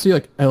maybe we won't see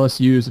like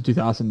LSU's of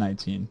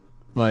 2019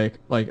 like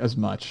as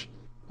much.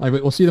 Like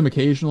we'll see them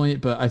occasionally,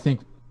 but I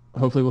think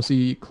hopefully we'll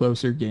see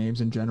closer games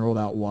in general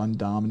without one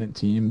dominant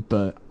team.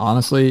 But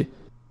honestly,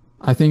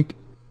 I think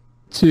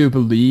to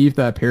believe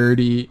that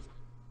parity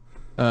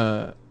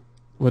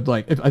would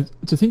like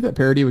to think that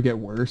parity would get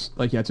worse,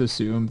 like you have to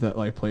assume that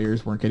like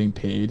players weren't getting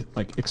paid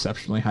like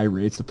exceptionally high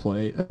rates to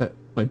play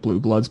like blue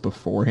bloods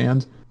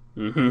beforehand.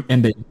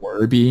 and they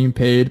were being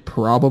paid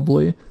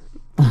probably.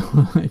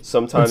 Like,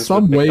 in Sometimes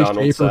with some way, McDonald's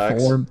shape, or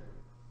sacks. form,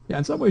 yeah,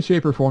 in some way,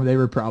 shape, or form, they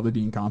were probably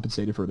being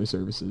compensated for their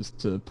services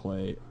to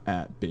play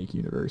at big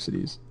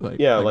universities,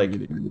 Yeah, like like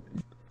really, really.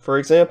 for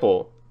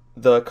example,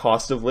 the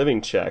cost of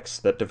living checks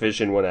that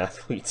Division One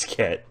athletes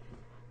get.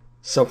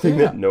 Something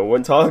Yeah, that no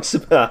one talks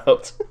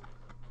about.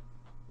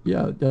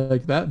 yeah,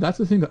 like that. That's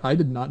the thing that I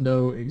did not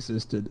know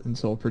existed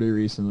until pretty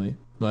recently.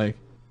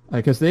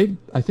 Because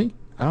I think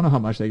I don't know how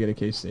much they get at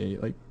K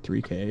State, like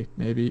 3K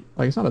maybe.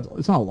 Like it's not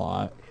a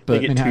lot, They but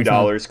get two Manhattan's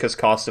not. dollars because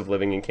cost of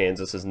living in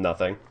Kansas is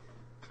nothing.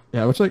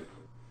 Yeah, which like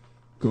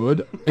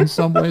good in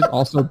some ways,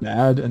 also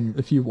bad. And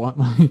if you want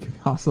like a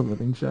cost of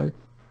living check,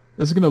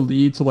 this is gonna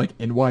lead to like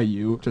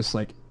NYU just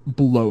like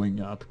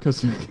blowing up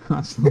because their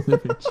cost of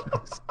living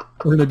checks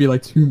are gonna be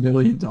like $2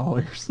 million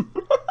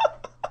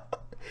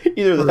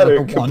Either for that like or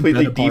a it one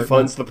completely bed apartment.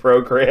 defunds the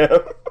program.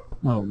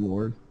 Oh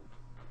Lord.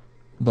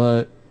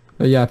 But,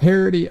 but yeah,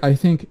 parity, I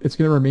think it's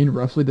going to remain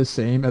roughly the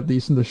same, at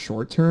least in the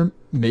short term.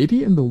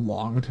 Maybe in the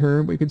long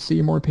term, we could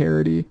see more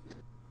parity.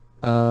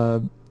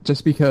 Uh,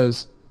 just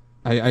because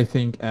I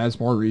think as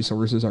more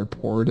resources are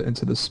poured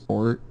into the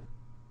sport,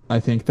 I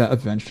think that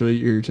eventually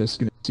you're just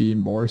going to see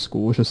more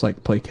schools just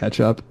like play catch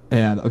up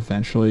and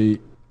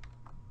eventually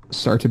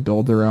start to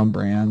build their own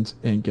brand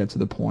and get to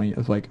the point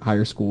of like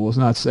higher schools.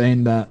 Not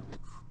saying that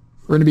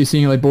we're going to be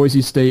seeing like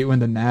Boise State win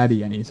the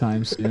Natty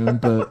anytime soon,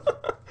 but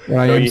what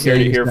I No, am you heard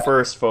saying it is here that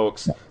first,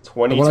 folks.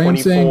 what I am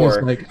saying is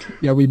 2024. like,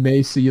 yeah, we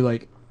may see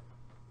like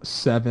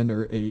 7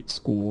 or 8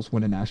 schools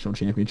win a national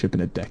championship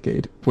in a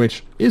decade,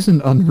 which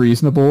isn't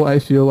unreasonable, I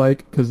feel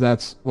like, because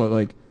that's what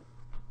like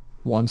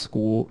one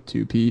school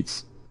two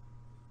peats,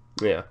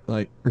 Yeah,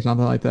 like or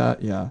something like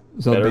that. Yeah.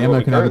 So better than what Bama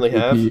we can have a currently two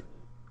have. peat.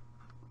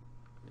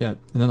 Yeah,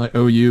 and then like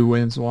OU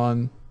wins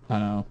one. I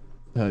don't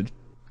know.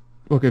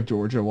 We'll give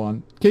Georgia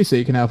one. K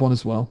State can have one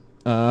as well.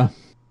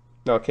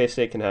 No, K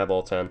State can have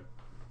all 10.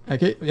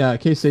 Yeah,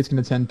 K State's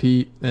gonna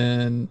 10-peat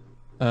in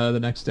the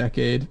next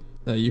decade.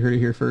 You heard it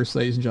here first,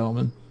 ladies and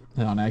gentlemen,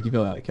 on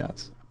Aggieville Alley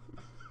Cats.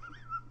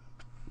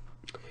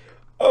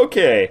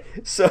 Okay,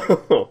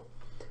 so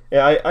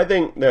yeah, I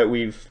think that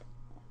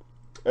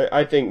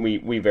I think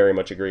we very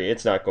much agree.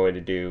 It's not going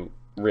to do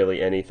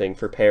really anything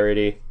for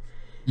parity.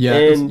 Yeah,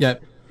 And yeah.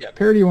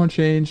 Parity won't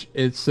change.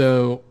 It's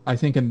so I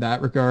think in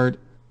that regard,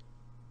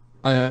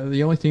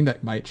 the only thing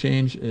that might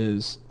change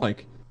is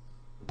like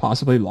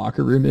possibly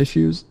locker room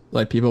issues.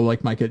 Like people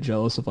like might get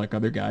jealous of like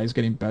other guys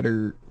getting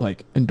better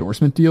like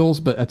endorsement deals,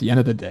 but at the end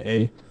of the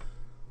day,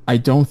 I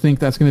don't think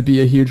that's going to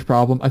be a huge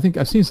problem. I think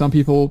I've seen some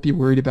people be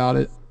worried about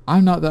it.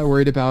 I'm not that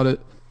worried about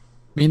it,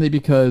 mainly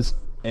because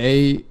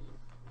A,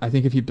 I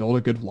think if you build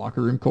a good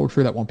locker room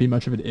culture, that won't be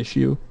much of an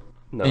issue.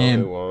 no, it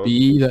And won't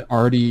B, that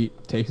already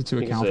takes into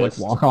account like exist.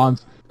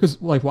 walk-ons.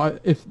 Because like why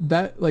if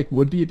that like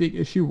would be a big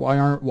issue, why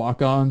aren't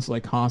walk-ons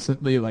like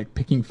constantly like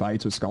picking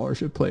fights with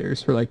scholarship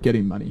players for like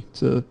getting money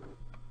to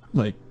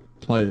like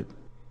play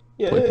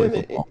Yeah, play and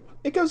football?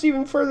 it goes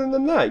even further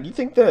than that. You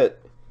think that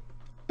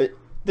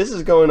this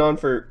is going on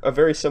for a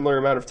very similar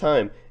amount of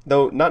time,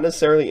 though not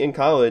necessarily in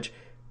college.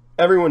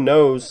 Everyone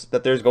knows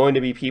that there's going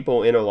to be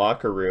people in a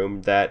locker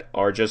room that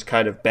are just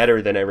kind of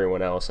better than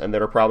everyone else and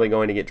that are probably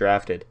going to get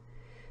drafted.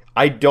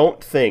 I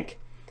don't think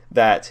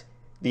that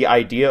the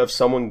idea of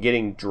someone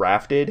getting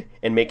drafted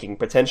and making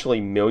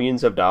potentially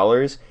millions of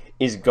dollars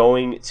is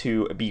going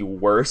to be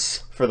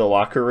worse for the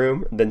locker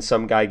room than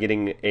some guy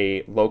getting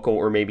a local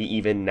or maybe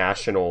even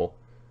national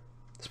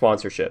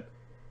sponsorship.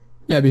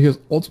 Yeah, because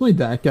ultimately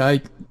that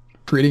guy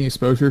creating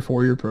exposure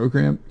for your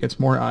program gets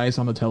more eyes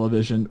on the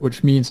television,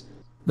 which means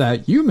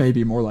that you may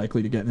be more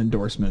likely to get an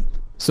endorsement.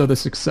 So the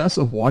success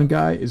of one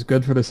guy is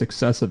good for the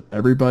success of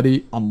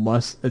everybody,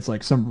 unless it's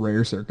like some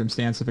rare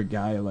circumstance of a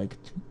guy like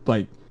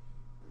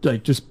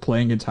like just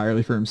playing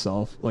entirely for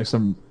himself, like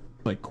some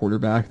like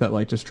quarterback that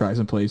like just tries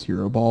and plays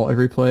hero ball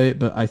every play.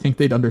 But I think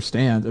they'd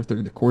understand if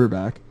they're the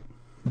quarterback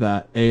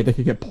that A, they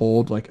could get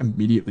pulled like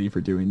immediately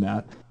for doing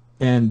that,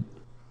 and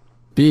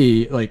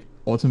B, like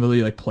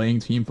ultimately like playing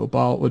team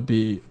football would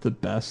be the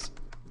best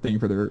thing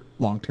for their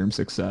long-term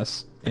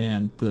success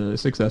and the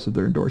success of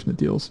their endorsement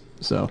deals.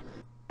 So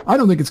I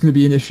don't think it's going to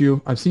be an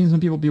issue. I've seen some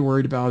people be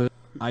worried about it.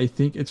 I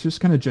think it's just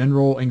kind of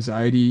general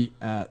anxiety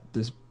at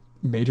this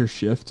major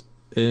shift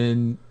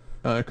in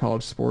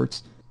college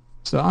sports.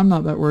 So I'm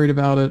not that worried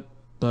about it,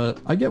 but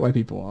I get why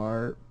people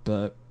are.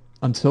 But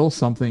until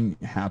something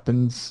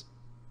happens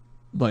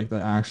like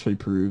that actually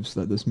proves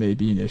that this may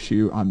be an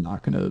issue, I'm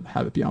not going to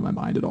have it be on my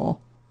mind at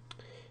all.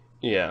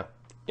 Yeah.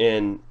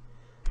 And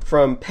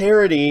from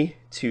parody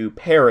to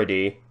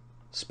parody,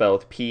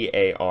 spelled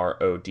Parody,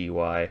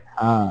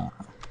 Ah,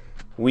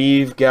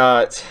 we've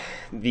got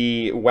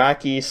the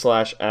wacky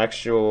slash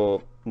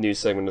actual news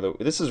segment of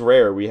the. This is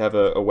rare. We have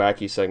a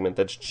wacky segment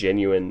that's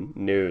genuine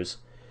news.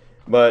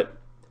 But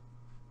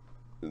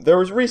there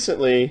was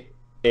recently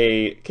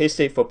a K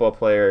State football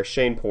player,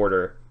 Shane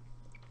Porter,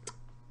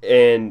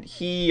 and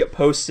he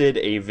posted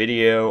a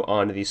video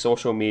on the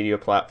social media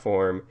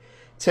platform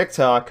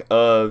TikTok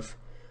of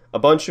a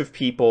bunch of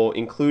people,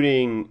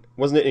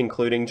 wasn't it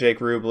including Jake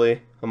Rubley,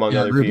 among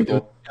other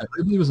people?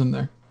 Rubley was in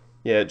there.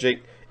 Yeah,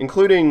 Jake,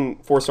 including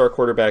four-star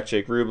quarterback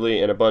Jake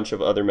Rubley and a bunch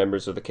of other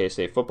members of the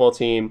K-State football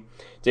team,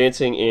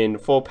 dancing in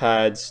full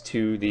pads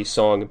to the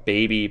song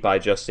Baby by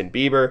Justin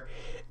Bieber.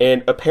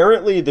 And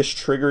apparently this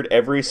triggered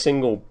every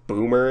single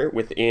boomer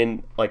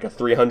within like a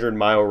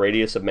 300-mile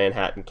radius of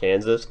Manhattan,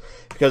 Kansas,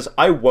 because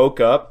I woke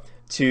up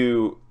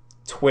to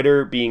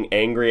Twitter being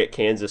angry at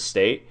Kansas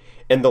State.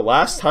 And the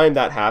last time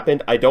that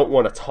happened, I don't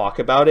want to talk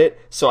about it,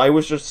 so I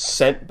was just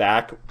sent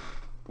back,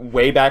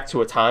 way back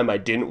to a time I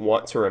didn't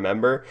want to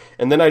remember.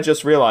 And then I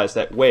just realized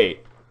that,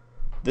 wait,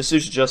 this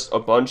is just a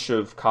bunch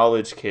of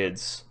college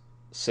kids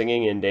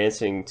singing and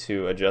dancing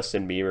to a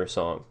Justin Bieber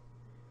song.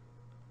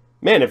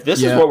 Man, if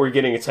this is what we're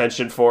getting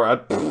attention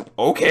for,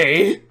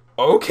 okay.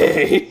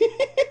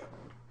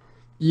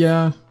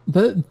 Yeah,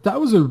 that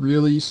was a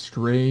really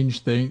strange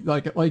thing.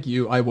 Like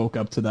you, I woke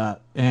up to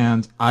that,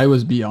 and I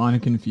was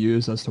beyond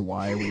confused as to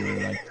why we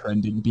were like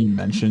trending, being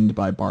mentioned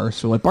by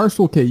Barstool. Like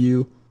Barstool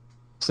KU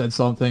said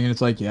something, and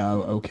it's like, yeah,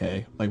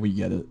 okay, like we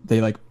get it.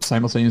 They like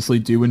simultaneously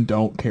do and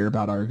don't care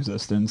about our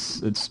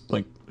existence. It's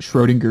like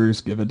Schrodinger's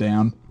give a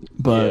damn,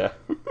 but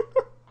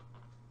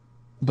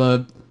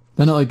but.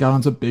 Then it like got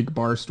onto big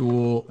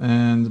Barstool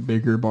and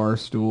bigger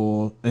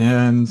Barstool,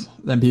 and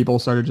then people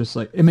started just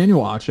like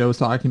Emmanuel Acho was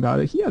talking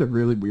about it. He had a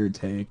really weird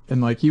take,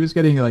 and like he was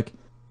getting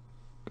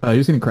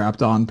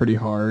crapped on pretty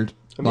hard.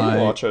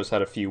 Emmanuel Acho's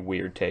had a few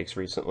weird takes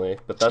recently,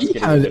 but that's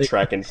getting into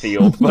track and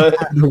field. But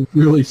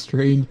really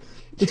strange.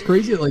 It's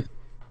crazy. Like,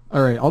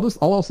 all right,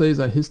 all I'll say is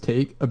that his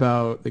take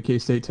about the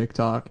K-State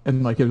TikTok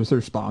and like his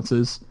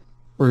responses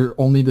were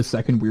only the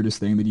second weirdest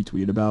thing that he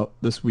tweeted about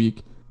this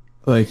week.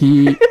 Like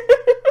he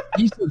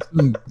said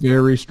some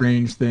very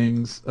strange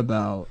things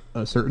about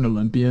a certain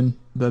Olympian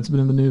that's been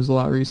in the news a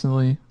lot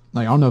recently.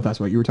 Like, I don't know if that's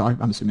what you were talking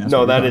about. I'm assuming that's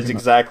no, that is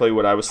exactly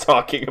what I was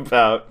talking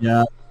about.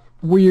 Yeah.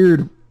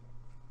 Weird,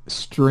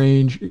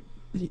 strange.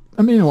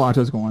 I mean,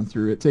 Acho's going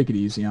through it. Take it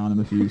easy on him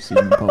if you see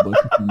him in public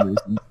for some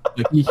reason.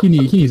 Like, he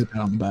needs a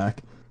pat on the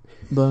back.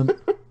 But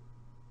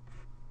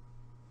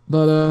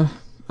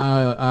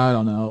I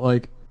don't know.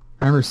 Like,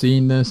 I remember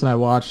seeing this and I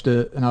watched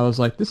it and I was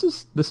like, this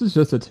is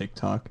just a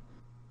TikTok.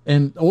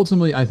 And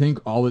ultimately, I think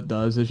all it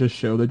does is just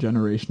show the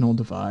generational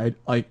divide.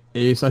 Like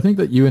Ace, I think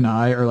that you and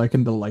I are like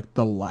in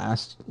the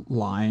last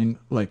line,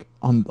 like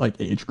on like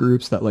age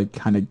groups that like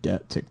kind of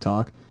get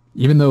TikTok.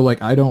 Even though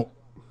like I don't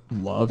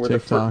love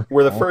TikTok.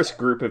 We're the first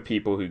group of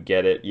people who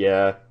get it.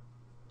 Yeah.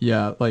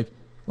 Yeah, like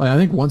I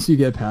think once you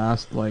get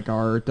past like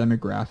our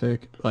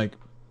demographic, like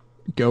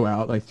go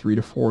out like 3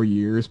 to 4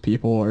 years,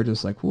 people are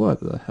just like, what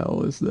the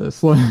hell is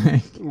this?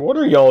 Like, what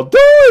are y'all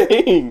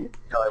doing?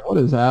 Yeah, like, what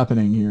is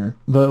happening here?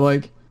 But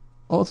like,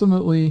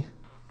 ultimately,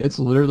 it's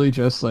literally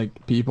just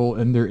like people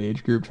in their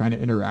age group trying to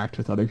interact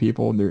with other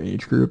people in their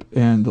age group,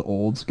 and the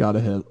olds got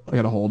a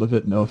hold of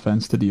it. No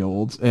offense to the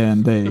olds,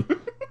 and they.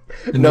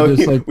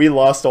 We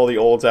lost all the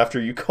olds after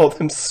you called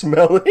them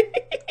smelly.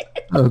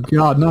 Oh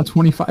God, not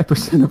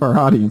 25% of our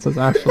audience. That's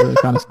actually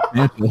kind of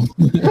substantial.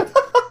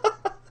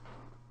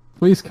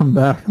 Please come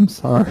back. I'm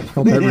sorry.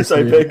 Please,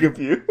 I beg of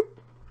you.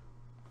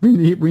 We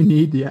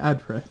need the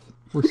ad breath.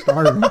 We're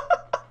starving.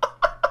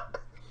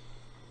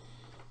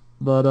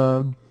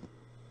 But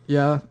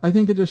yeah, I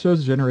think it just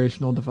shows a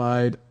generational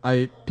divide.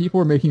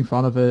 People are making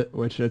fun of it,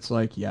 which it's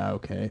like, yeah,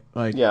 okay.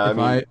 Like,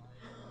 yeah,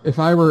 if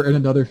I were in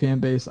another fan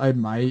base, I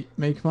might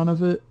make fun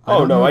of it.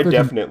 Oh no, I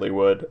definitely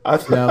would.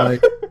 Yeah,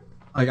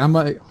 like I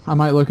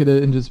might look at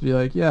it and just be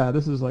like, yeah,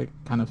 this is like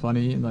kind of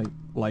funny and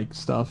like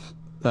stuff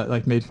that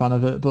like made fun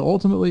of it. But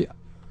ultimately,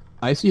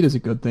 I see it as a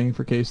good thing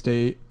for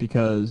K-State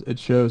because it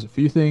shows a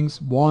few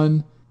things.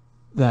 One,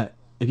 that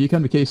if you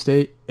come to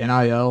K-State,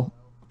 NIL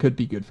could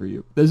be good for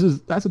you. That's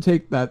a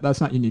take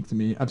that's not unique to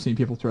me. I've seen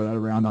people throw that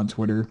around on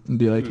Twitter and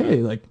be like, hey,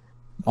 like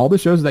all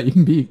this shows that you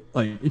can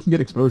get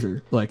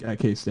exposure like at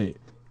K-State.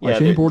 Like,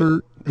 Shane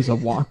Porter is a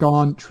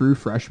walk-on true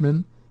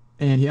freshman,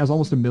 and he has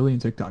almost 1 million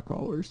TikTok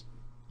followers.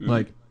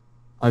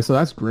 So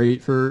that's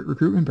great for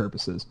recruitment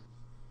purposes.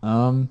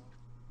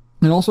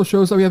 It also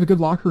shows that we have a good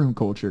locker room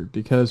culture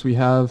because we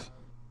have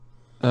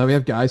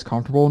guys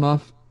comfortable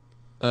enough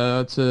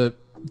to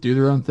do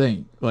their own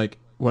thing. Like,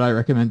 would I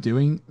recommend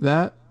doing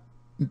that?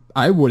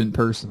 I wouldn't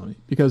personally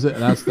because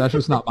that's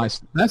just not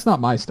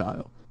my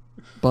style.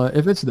 But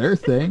if it's their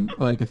thing,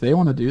 like if they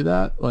want to do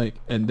that, like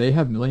and they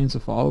have millions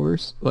of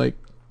followers, like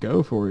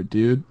go for it,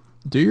 dude.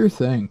 Do your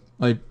thing.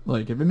 Like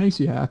if it makes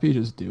you happy,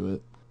 just do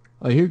it.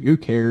 Like who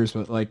cares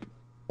what like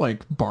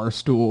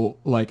Barstool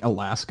like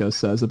Alaska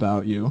says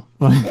about you?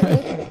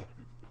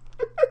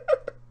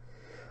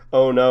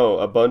 Oh no,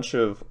 a bunch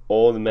of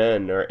old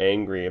men are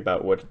angry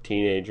about what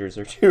teenagers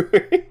are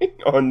doing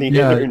on the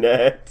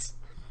internet.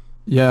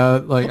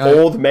 Yeah, like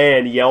old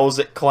man yells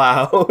at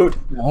cloud.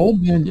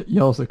 Old man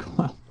yells at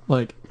cloud.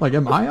 Like,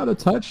 am I out of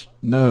touch?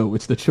 No,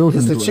 it's the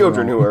children. It's the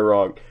children who are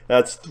wrong.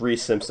 That's 3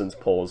 Simpsons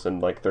polls in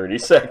like 30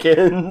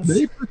 seconds.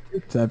 They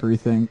predict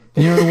everything.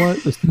 And you know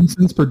what? The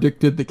Simpsons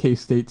predicted the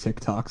K-State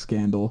TikTok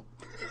scandal.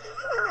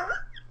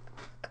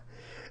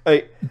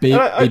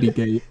 Baby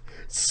gate.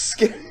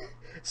 Sc-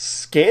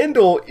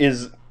 Scandal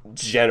is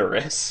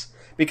generous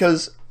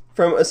because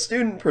from a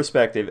student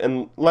perspective,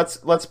 and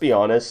let's be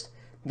honest,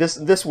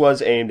 this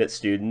was aimed at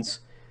students.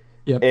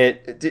 Yep.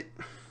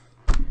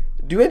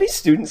 Do any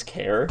students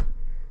care?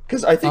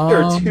 Because I think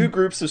there are three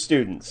groups of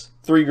students.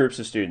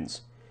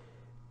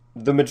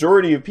 The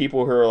majority of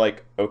people who are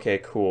like, okay,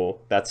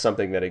 cool, that's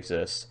something that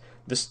exists.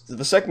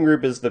 The second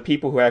group is the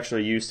people who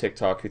actually use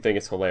TikTok who think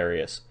it's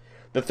hilarious.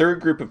 The third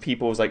group of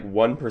people is like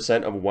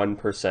 1% of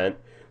 1%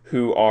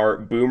 who are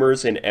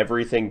boomers in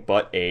everything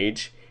but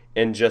age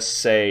and just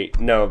say,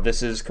 no,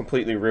 this is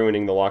completely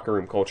ruining the locker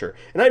room culture.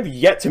 And I've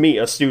yet to meet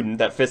a student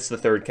that fits the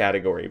third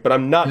category, but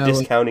I'm not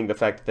discounting the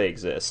fact that they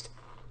exist.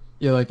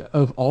 Yeah, like,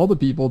 of all the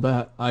people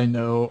that I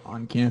know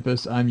on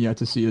campus, I'm yet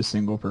to see a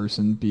single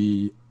person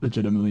be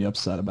legitimately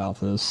upset about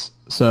this.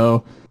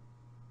 So,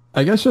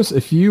 I guess just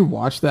if you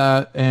watch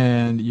that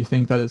and you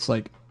think that it's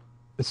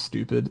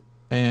stupid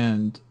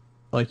and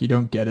like you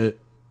don't get it,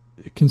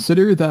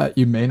 consider that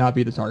you may not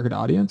be the target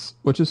audience,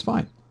 which is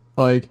fine.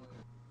 Like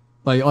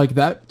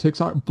that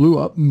TikTok blew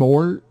up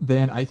more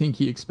than I think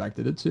he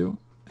expected it to.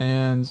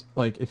 And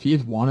like if he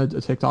had wanted a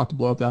TikTok to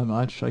blow up that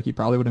much, like he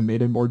probably would have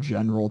made a more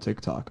general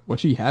TikTok,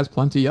 which he has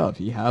plenty of.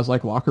 He has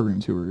like locker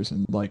room tours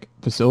and like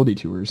facility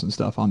tours and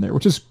stuff on there,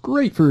 which is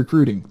great for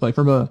recruiting, like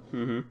from a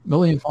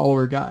million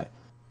follower guy.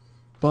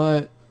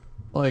 But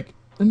like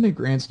in the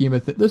grand scheme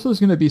of this was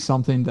going to be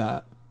something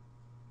that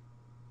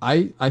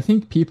I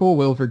think people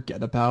will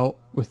forget about,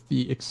 with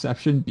the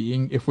exception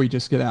being if we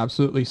just get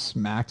absolutely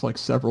smacked like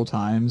several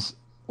times,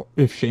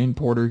 if Shane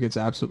Porter gets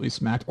absolutely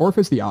smacked, or if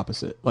it's the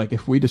opposite, like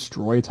if we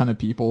destroy a ton of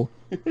people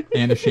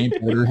and if Shane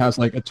Porter has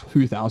like a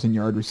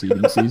 2,000-yard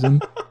receiving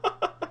season.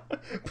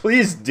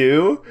 Please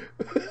do.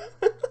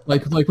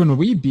 like when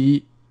we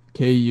beat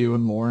KU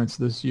and Lawrence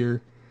this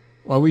year,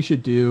 what we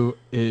should do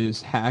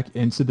is hack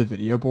into the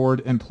video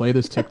board and play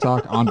this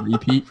TikTok on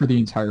repeat for the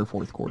entire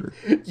fourth quarter.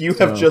 You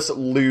have just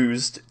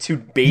lost to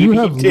baby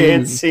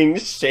dancing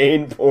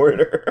Shane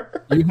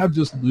Porter. You have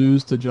just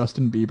lost to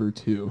Justin Bieber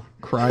too.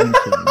 Crying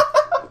shame.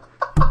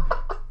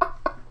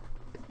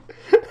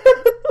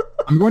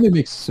 I'm going to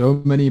make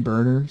so many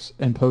burners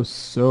and post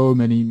so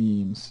many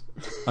memes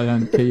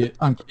on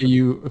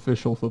KU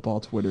official football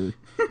Twitter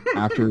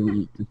after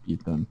we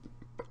defeat them.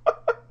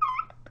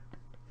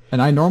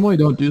 And I normally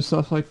don't do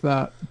stuff like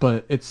that,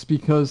 but it's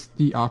because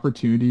the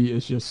opportunity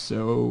is just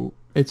so...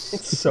 It's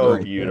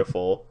so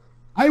beautiful.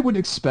 There. I would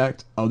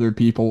expect other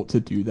people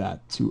to do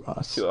that to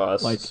us.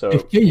 Like, so...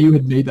 if KU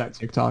had made that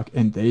TikTok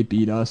and they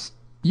beat us,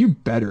 you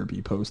better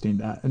be posting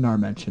that in our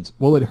mentions.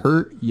 Will it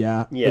hurt?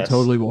 Yeah, yes. It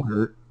totally will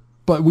hurt.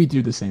 But we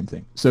do the same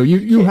thing. So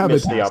you have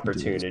miss the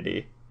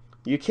opportunity.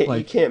 You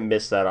can't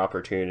miss that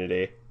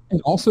opportunity.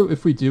 And also,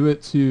 if we do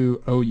it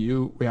to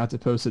OU, we have to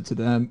post it to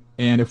them.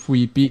 And if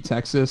we beat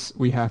Texas,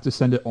 we have to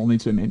send it only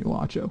to Emmanuel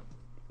Acho.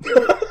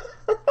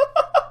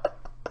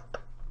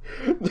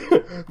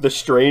 The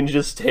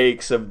strangest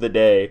takes of the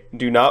day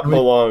do not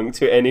belong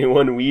to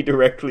anyone we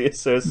directly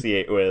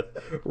associate with.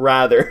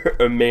 Rather,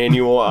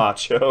 Emmanuel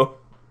Acho.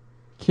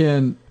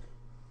 Can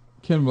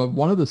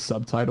one of the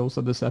subtitles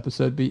of this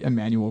episode be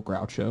Emmanuel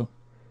Groucho?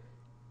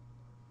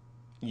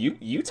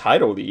 You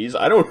title these.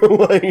 I don't know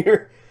why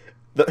you're...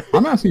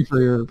 I'm asking for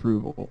your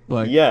approval.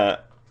 Like, yeah.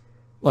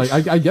 Like,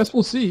 I guess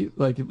we'll see.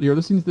 Like, you're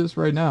listening to this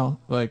right now.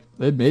 Like,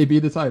 it may be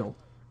the title.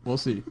 We'll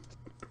see.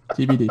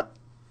 TBD.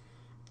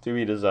 To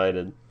be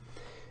decided.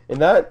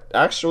 And that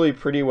actually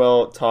pretty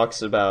well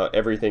talks about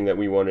everything that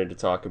we wanted to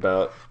talk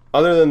about.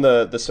 Other than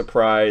the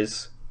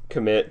surprise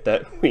commit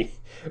that we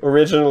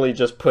originally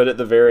just put at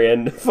the very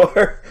end of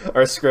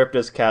our script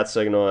as cat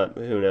signal at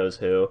who knows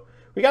who.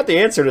 We got the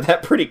answer to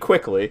that pretty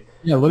quickly.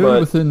 Yeah, literally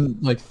within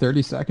like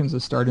 30 seconds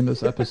of starting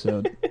this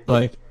episode.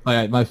 like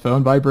my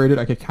phone vibrated.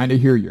 I could kind of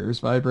hear yours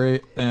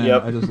vibrate. And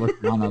I just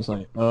looked down and I was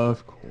like,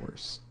 of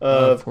course.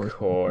 Of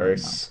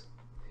course.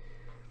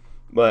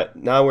 But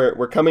now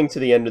we're coming to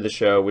the end of the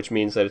show, which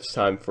means that it's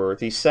time for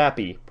the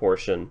sappy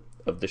portion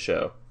of the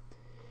show.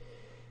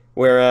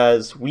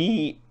 Whereas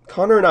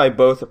Connor and I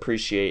both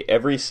appreciate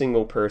every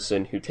single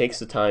person who takes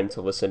the time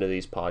to listen to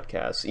these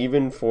podcasts,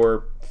 even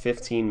for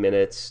 15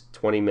 minutes,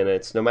 20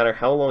 minutes, no matter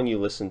how long you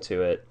listen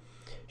to it.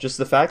 Just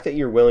the fact that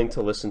you're willing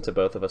to listen to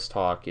both of us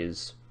talk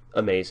is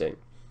amazing.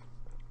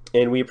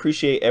 And we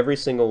appreciate every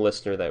single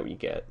listener that we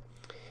get.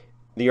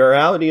 The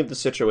reality of the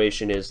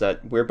situation is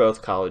that we're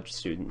both college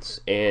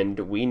students, and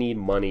we need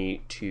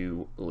money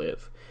to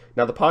live.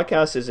 Now, the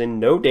podcast is in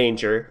no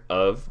danger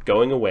of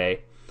going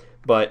away,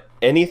 but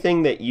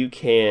anything that you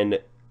can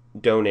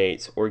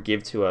donate or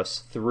give to us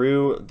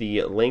through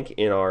the link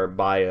in our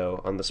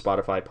bio on the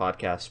Spotify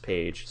podcast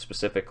page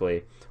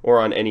specifically, or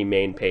on any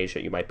main page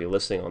that you might be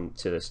listening on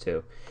to this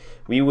to,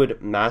 we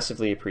would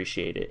massively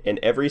appreciate it. And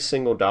every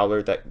single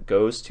dollar that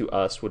goes to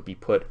us would be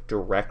put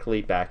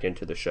directly back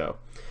into the show.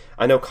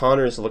 I know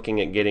Connor's looking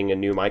at getting a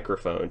new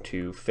microphone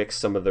to fix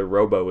some of the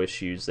robo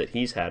issues that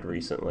he's had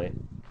recently.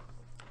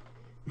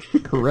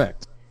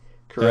 Correct.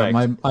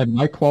 Yeah,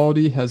 my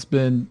quality has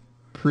been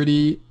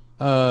pretty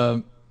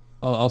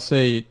I'll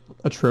say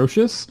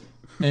atrocious,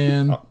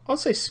 and I'll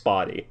say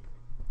spotty.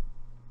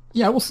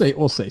 yeah, we'll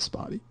say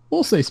spotty.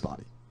 We'll say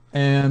spotty,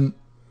 and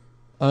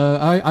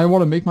I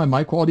want to make my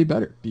mic quality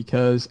better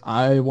because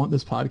I want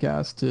this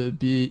podcast to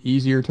be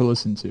easier to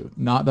listen to.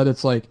 Not that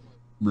it's like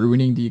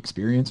ruining the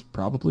experience,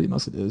 probably,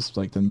 unless it is.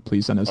 Like, then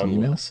please send us an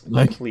email. Unless,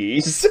 Like,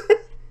 please.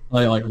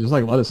 just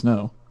like let us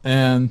know.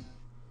 And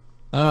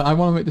I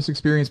want to make this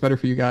experience better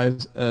for you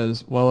guys,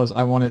 as well as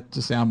I want it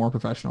to sound more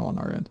professional on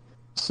our end.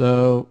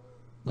 So,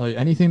 like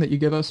anything that you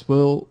give us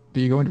will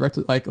be going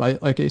directly,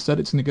 like I said,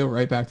 it's going to go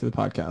right back to the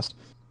podcast.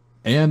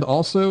 And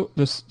also,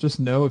 just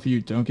know if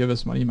you don't give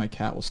us money, my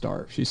cat will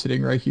starve. She's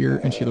sitting right here,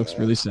 and she looks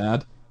really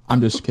sad.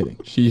 I'm just kidding.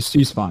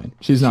 She's fine.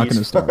 She's not going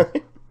to starve.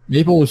 Fine.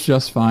 Maple is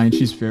just fine.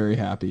 She's very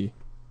happy.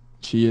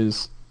 She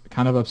is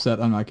kind of upset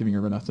I'm not giving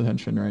her enough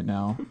attention right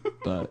now,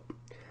 but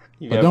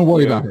don't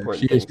worry about her.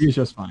 She is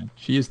just fine.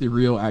 She is the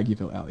real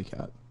Aggieville Alley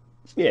Cat.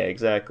 Yeah,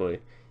 exactly.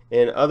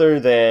 And other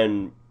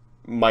than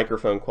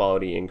microphone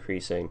quality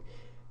increasing,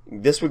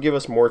 this would give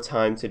us more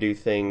time to do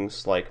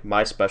things like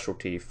my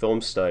specialty, film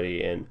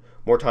study, and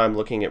more time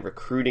looking at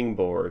recruiting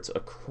boards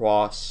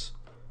across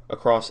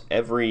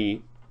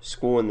every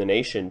school in the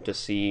nation to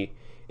see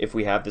if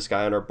we have this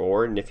guy on our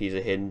board and if he's a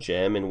hidden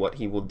gem and what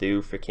he will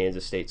do for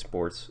Kansas State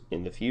sports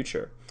in the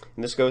future.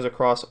 And this goes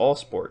across all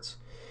sports.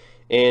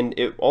 And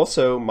it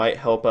also might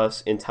help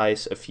us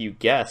entice a few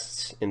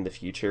guests in the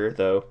future,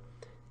 though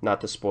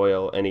not to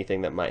spoil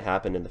anything that might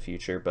happen in the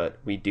future, but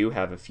we do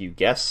have a few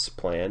guests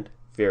planned,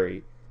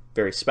 very,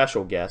 very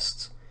special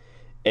guests.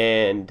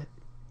 And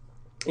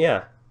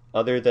yeah,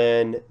 other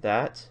than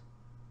that,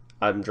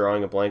 I'm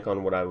drawing a blank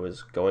on what I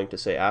was going to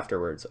say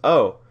afterwards.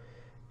 Oh,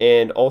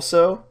 and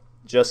also,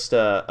 just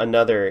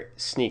another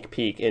sneak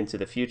peek into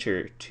the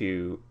future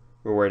to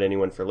reward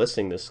anyone for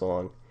listening this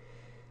long.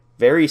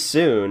 Very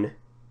soon,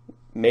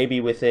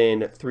 maybe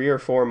within 3 or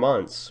 4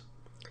 months,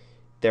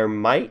 there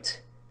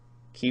might,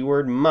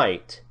 keyword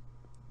might,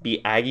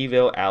 be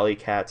Aggieville Alley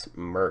Cats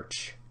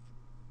merch.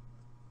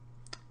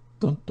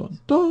 Dun, dun,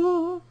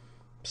 dun.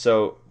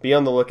 So be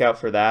on the lookout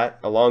for that,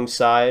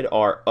 alongside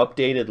our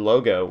updated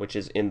logo, which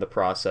is in the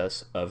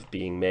process of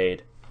being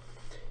made.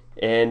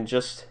 And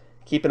just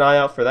keep an eye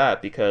out for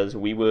that, because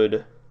we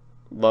would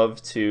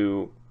love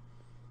to...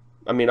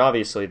 I mean,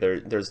 obviously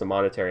there's the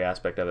monetary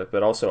aspect of it,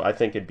 but also I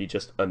think it'd be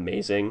just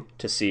amazing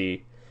to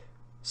see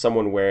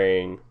someone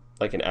wearing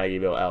like an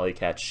Aggieville Alley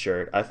Cats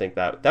shirt. I think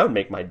that would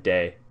make my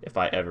day if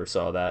I ever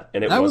saw that,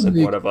 and it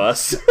wasn't one of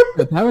us.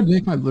 That would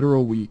make my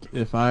literal week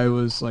if I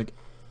was like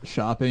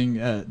shopping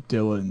at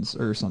Dillon's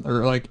or something,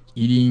 or like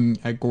eating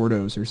at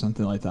Gordo's or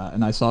something like that,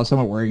 and I saw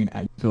someone wearing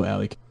an Aggieville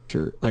Alley Cat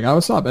shirt. Like, I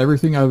would stop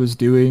everything I was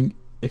doing.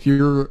 If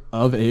you're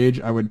of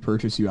age, I would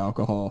purchase you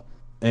alcohol,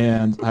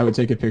 and I would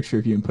take a picture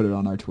of you and put it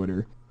on our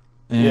Twitter.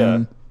 And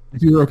Yeah.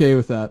 if you're okay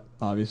with that,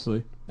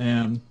 obviously.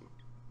 And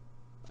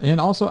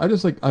also, I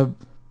just like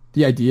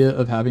the idea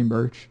of having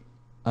merch.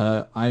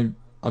 I'm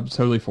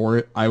totally for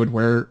it. I would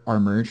wear our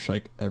merch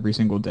like every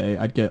single day.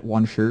 I'd get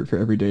one shirt for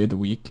every day of the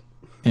week,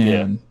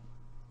 and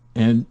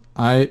and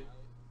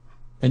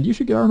you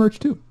should get our merch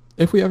too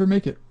if we ever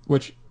make it,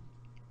 which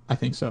I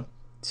think so.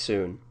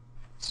 Soon.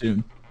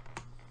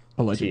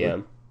 Allegedly.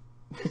 TM.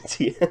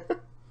 TM.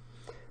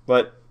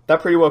 But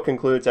that pretty well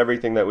concludes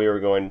everything that we were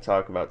going to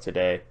talk about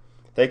today.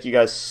 Thank you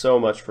guys so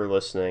much for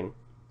listening.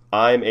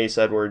 I'm Ace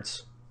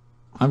Edwards.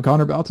 I'm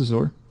Connor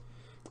Baltazar.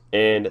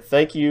 And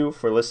thank you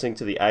for listening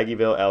to the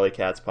Aggieville Alley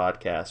Cats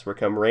podcast, where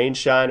come rain,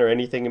 shine, or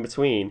anything in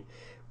between,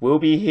 we'll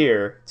be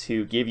here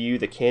to give you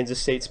the Kansas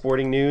State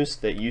sporting news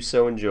that you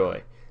so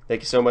enjoy.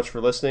 Thank you so much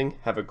for listening.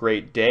 Have a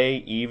great day,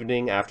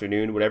 evening,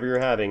 afternoon, whatever you're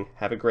having.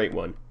 Have a great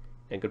one.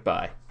 And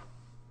goodbye.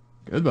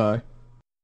 Goodbye.